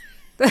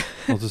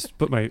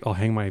 I'll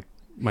hang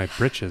my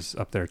breeches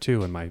up there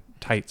too and my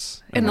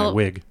tights and my they'll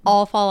wig.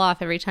 all fall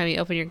off every time you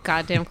open your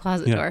goddamn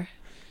closet Yeah. door.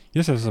 You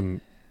just have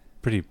some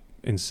pretty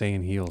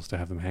insane heels to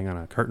have them hang on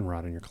a curtain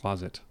rod in your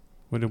closet.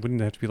 Wouldn't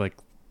it have to be like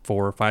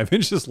 4 or 5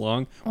 inches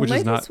long, Well, which is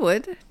ladies not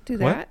would do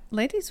What? that.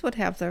 Ladies would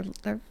have their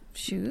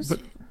shoes. but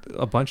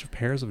a bunch of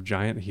pairs of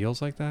giant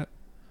heels like that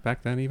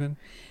back then even?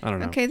 I don't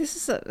know. Okay, this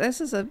is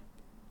a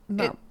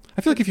no. I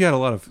feel like if you had a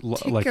lot of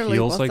like Particularly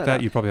heels like that,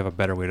 orthodox. you'd probably have a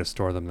better way to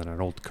store them than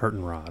an old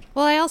curtain rod.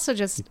 Well, I also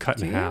just,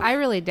 Cut in half. I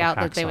really doubt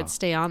that they hacksaw. would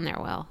stay on there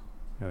well.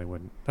 Yeah, they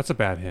wouldn't. That's a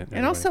bad hint. And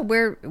anyway. also,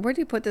 where do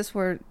you put this?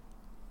 Where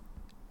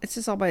it's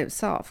just all by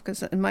itself?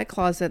 Because in my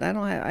closet,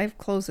 I have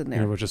clothes in you know,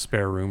 there. with just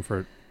spare room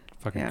for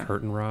fucking Yeah.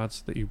 curtain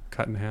rods that you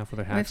cut in half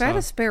with a And if I had hacksaw.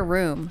 a spare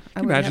room,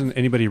 I Can you would imagine have,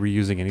 anybody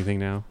reusing anything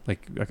now?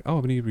 Like oh,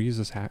 I'm gonna reuse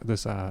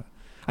this.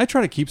 I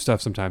try to keep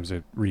stuff sometimes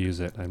to reuse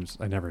it.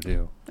 I never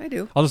do. I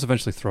do. I'll just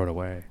eventually throw it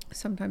away.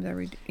 Sometimes I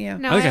read. Yeah.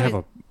 No, I think I have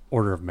a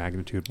order of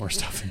magnitude more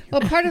stuff than you.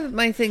 Well, part of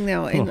my thing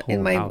now The whole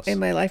in house.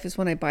 my life is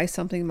when I buy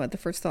something, the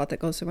first thought that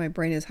goes through my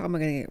brain is, how am I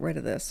going to get rid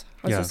of this?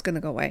 How's Yeah. this going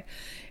to go away?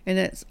 And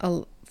it's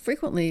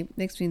frequently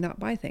makes me not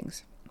buy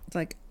things. It's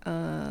like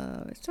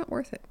it's not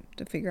worth it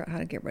to figure out how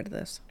to get rid of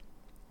this.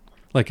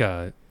 Like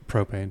a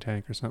propane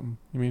tank or something.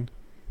 You mean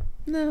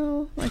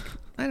No, like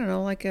I don't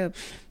know, like a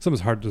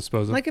something's hard to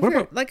dispose of? like if What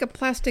you're about like a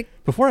plastic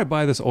before I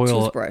buy this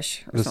oil?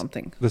 toothbrush or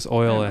something. This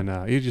oil I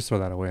and you just throw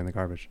that away in the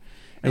garbage.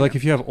 I And like know.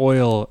 if you have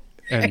oil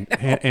and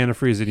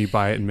antifreeze and you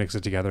buy it and mix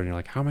it together and you're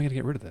like, how am I going to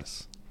get rid of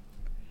this?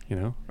 You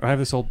know, or I have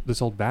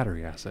this old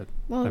battery acid.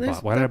 Well, I there's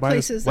bought. Why did I buy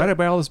this? places Why that- did I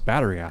buy all this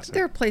battery acid?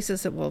 There are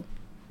places that will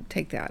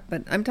take that,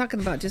 but I'm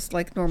talking about just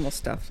like normal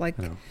stuff. Like,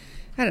 I know.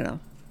 I don't know.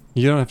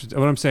 You don't have to.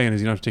 What I'm saying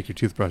is, you don't have to take your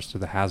toothbrush to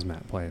the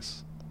hazmat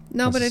place.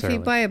 No, but if you Necessarily.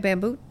 buy a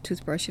bamboo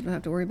toothbrush, you don't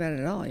have to worry about it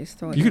at all. You just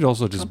throw it. You in could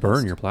also just compost.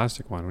 burn your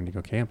plastic one when you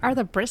go camping. Are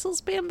the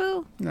bristles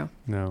bamboo? No,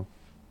 No,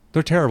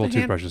 they're terrible The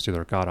hand- toothbrushes too.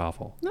 They're god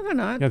awful. no, they're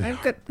not. Yeah, they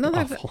I've got are.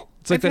 I've, Awful.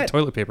 It's like I've that had-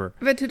 toilet paper.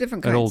 I've had two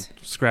different That kinds. old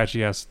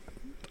scratchy ass.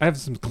 I have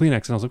some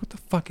Kleenex, and I was like, "What the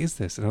fuck is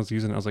this?" And I was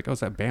using it. I was like, "Oh,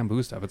 it's that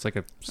bamboo stuff. It's like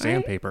a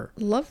sandpaper."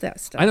 Love that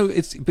stuff. I know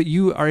it's, but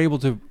you are able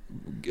to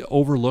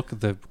overlook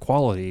the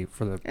quality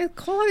for the. And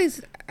quality's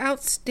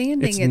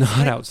outstanding. It's not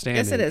like-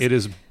 outstanding. Yes, it is. It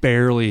is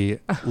barely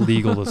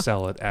legal to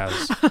sell it as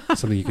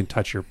something you can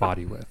touch your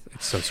body with.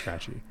 It's so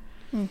scratchy.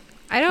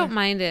 I don't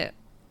mind it.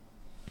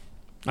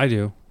 I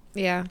do.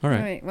 Yeah. All All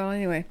right. right. Well,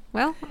 anyway,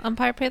 Well,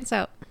 umpire pants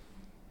out.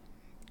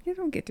 you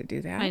don't get to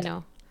do that. I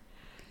know.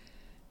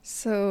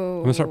 So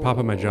I'm gonna start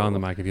popping my jaw on the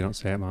mic if you don't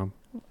say it, Mom.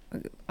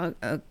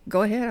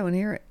 Go ahead. I want to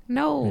hear it.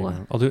 No.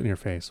 Yeah, I'll do it in your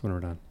face when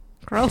we're done.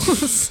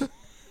 Gross.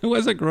 Why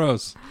is it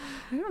gross?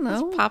 I don't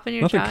know. Popping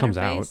your Nothing jaw in comes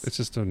your out. face. It's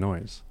just a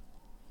noise.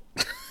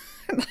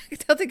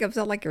 Nothing comes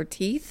out like your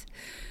teeth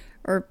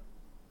or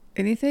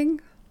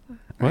anything. What?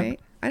 Right?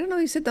 I don't know.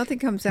 You said nothing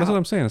comes That's what out.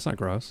 I'm saying. It's not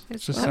gross. It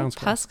It's just when sounds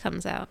gross. pus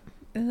comes out.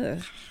 Ugh,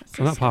 that's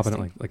I'm not popping it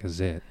disgusting. like a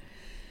zit.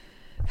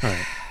 All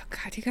right.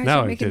 God, you guys Now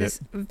are I making did this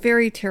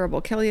very terrible.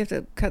 Kelly, you have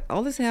to cut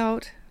all this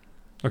out.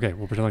 Okay,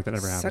 we'll pretend like that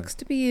never happened. Sucks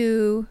to be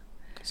you.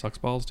 Sucks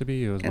balls to be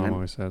you, as And Mom I'm-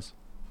 always says.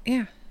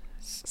 Yeah.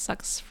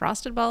 Sucks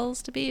frosted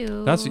balls to be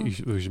you. That's what we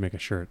should make a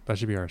shirt. That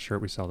should be our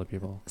shirt we sell to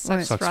people.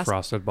 Sucks Sucks frost-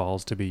 frosted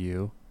balls to be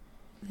you.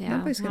 Yeah,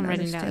 Nobody's I'm gonna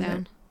writing that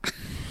understand down.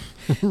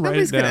 Write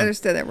Nobody's it going to down.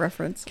 understand that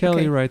reference.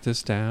 Kelly, Okay. write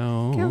this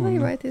down. Kelly,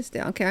 write this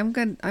down. Okay,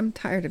 I'm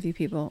tired of you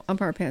people.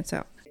 Umpire pants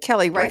out.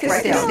 Kelly, write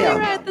this down.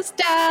 Write this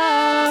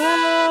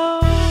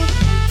down.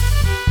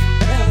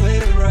 Kelly,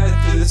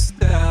 write this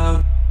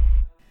down.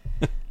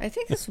 I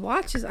think this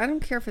watch is. I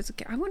don't care if it's.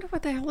 I wonder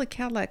what the hell the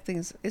Cadillac thing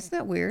is. Isn't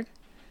that weird?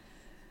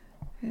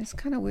 It's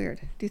kind of weird.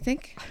 Do you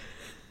think?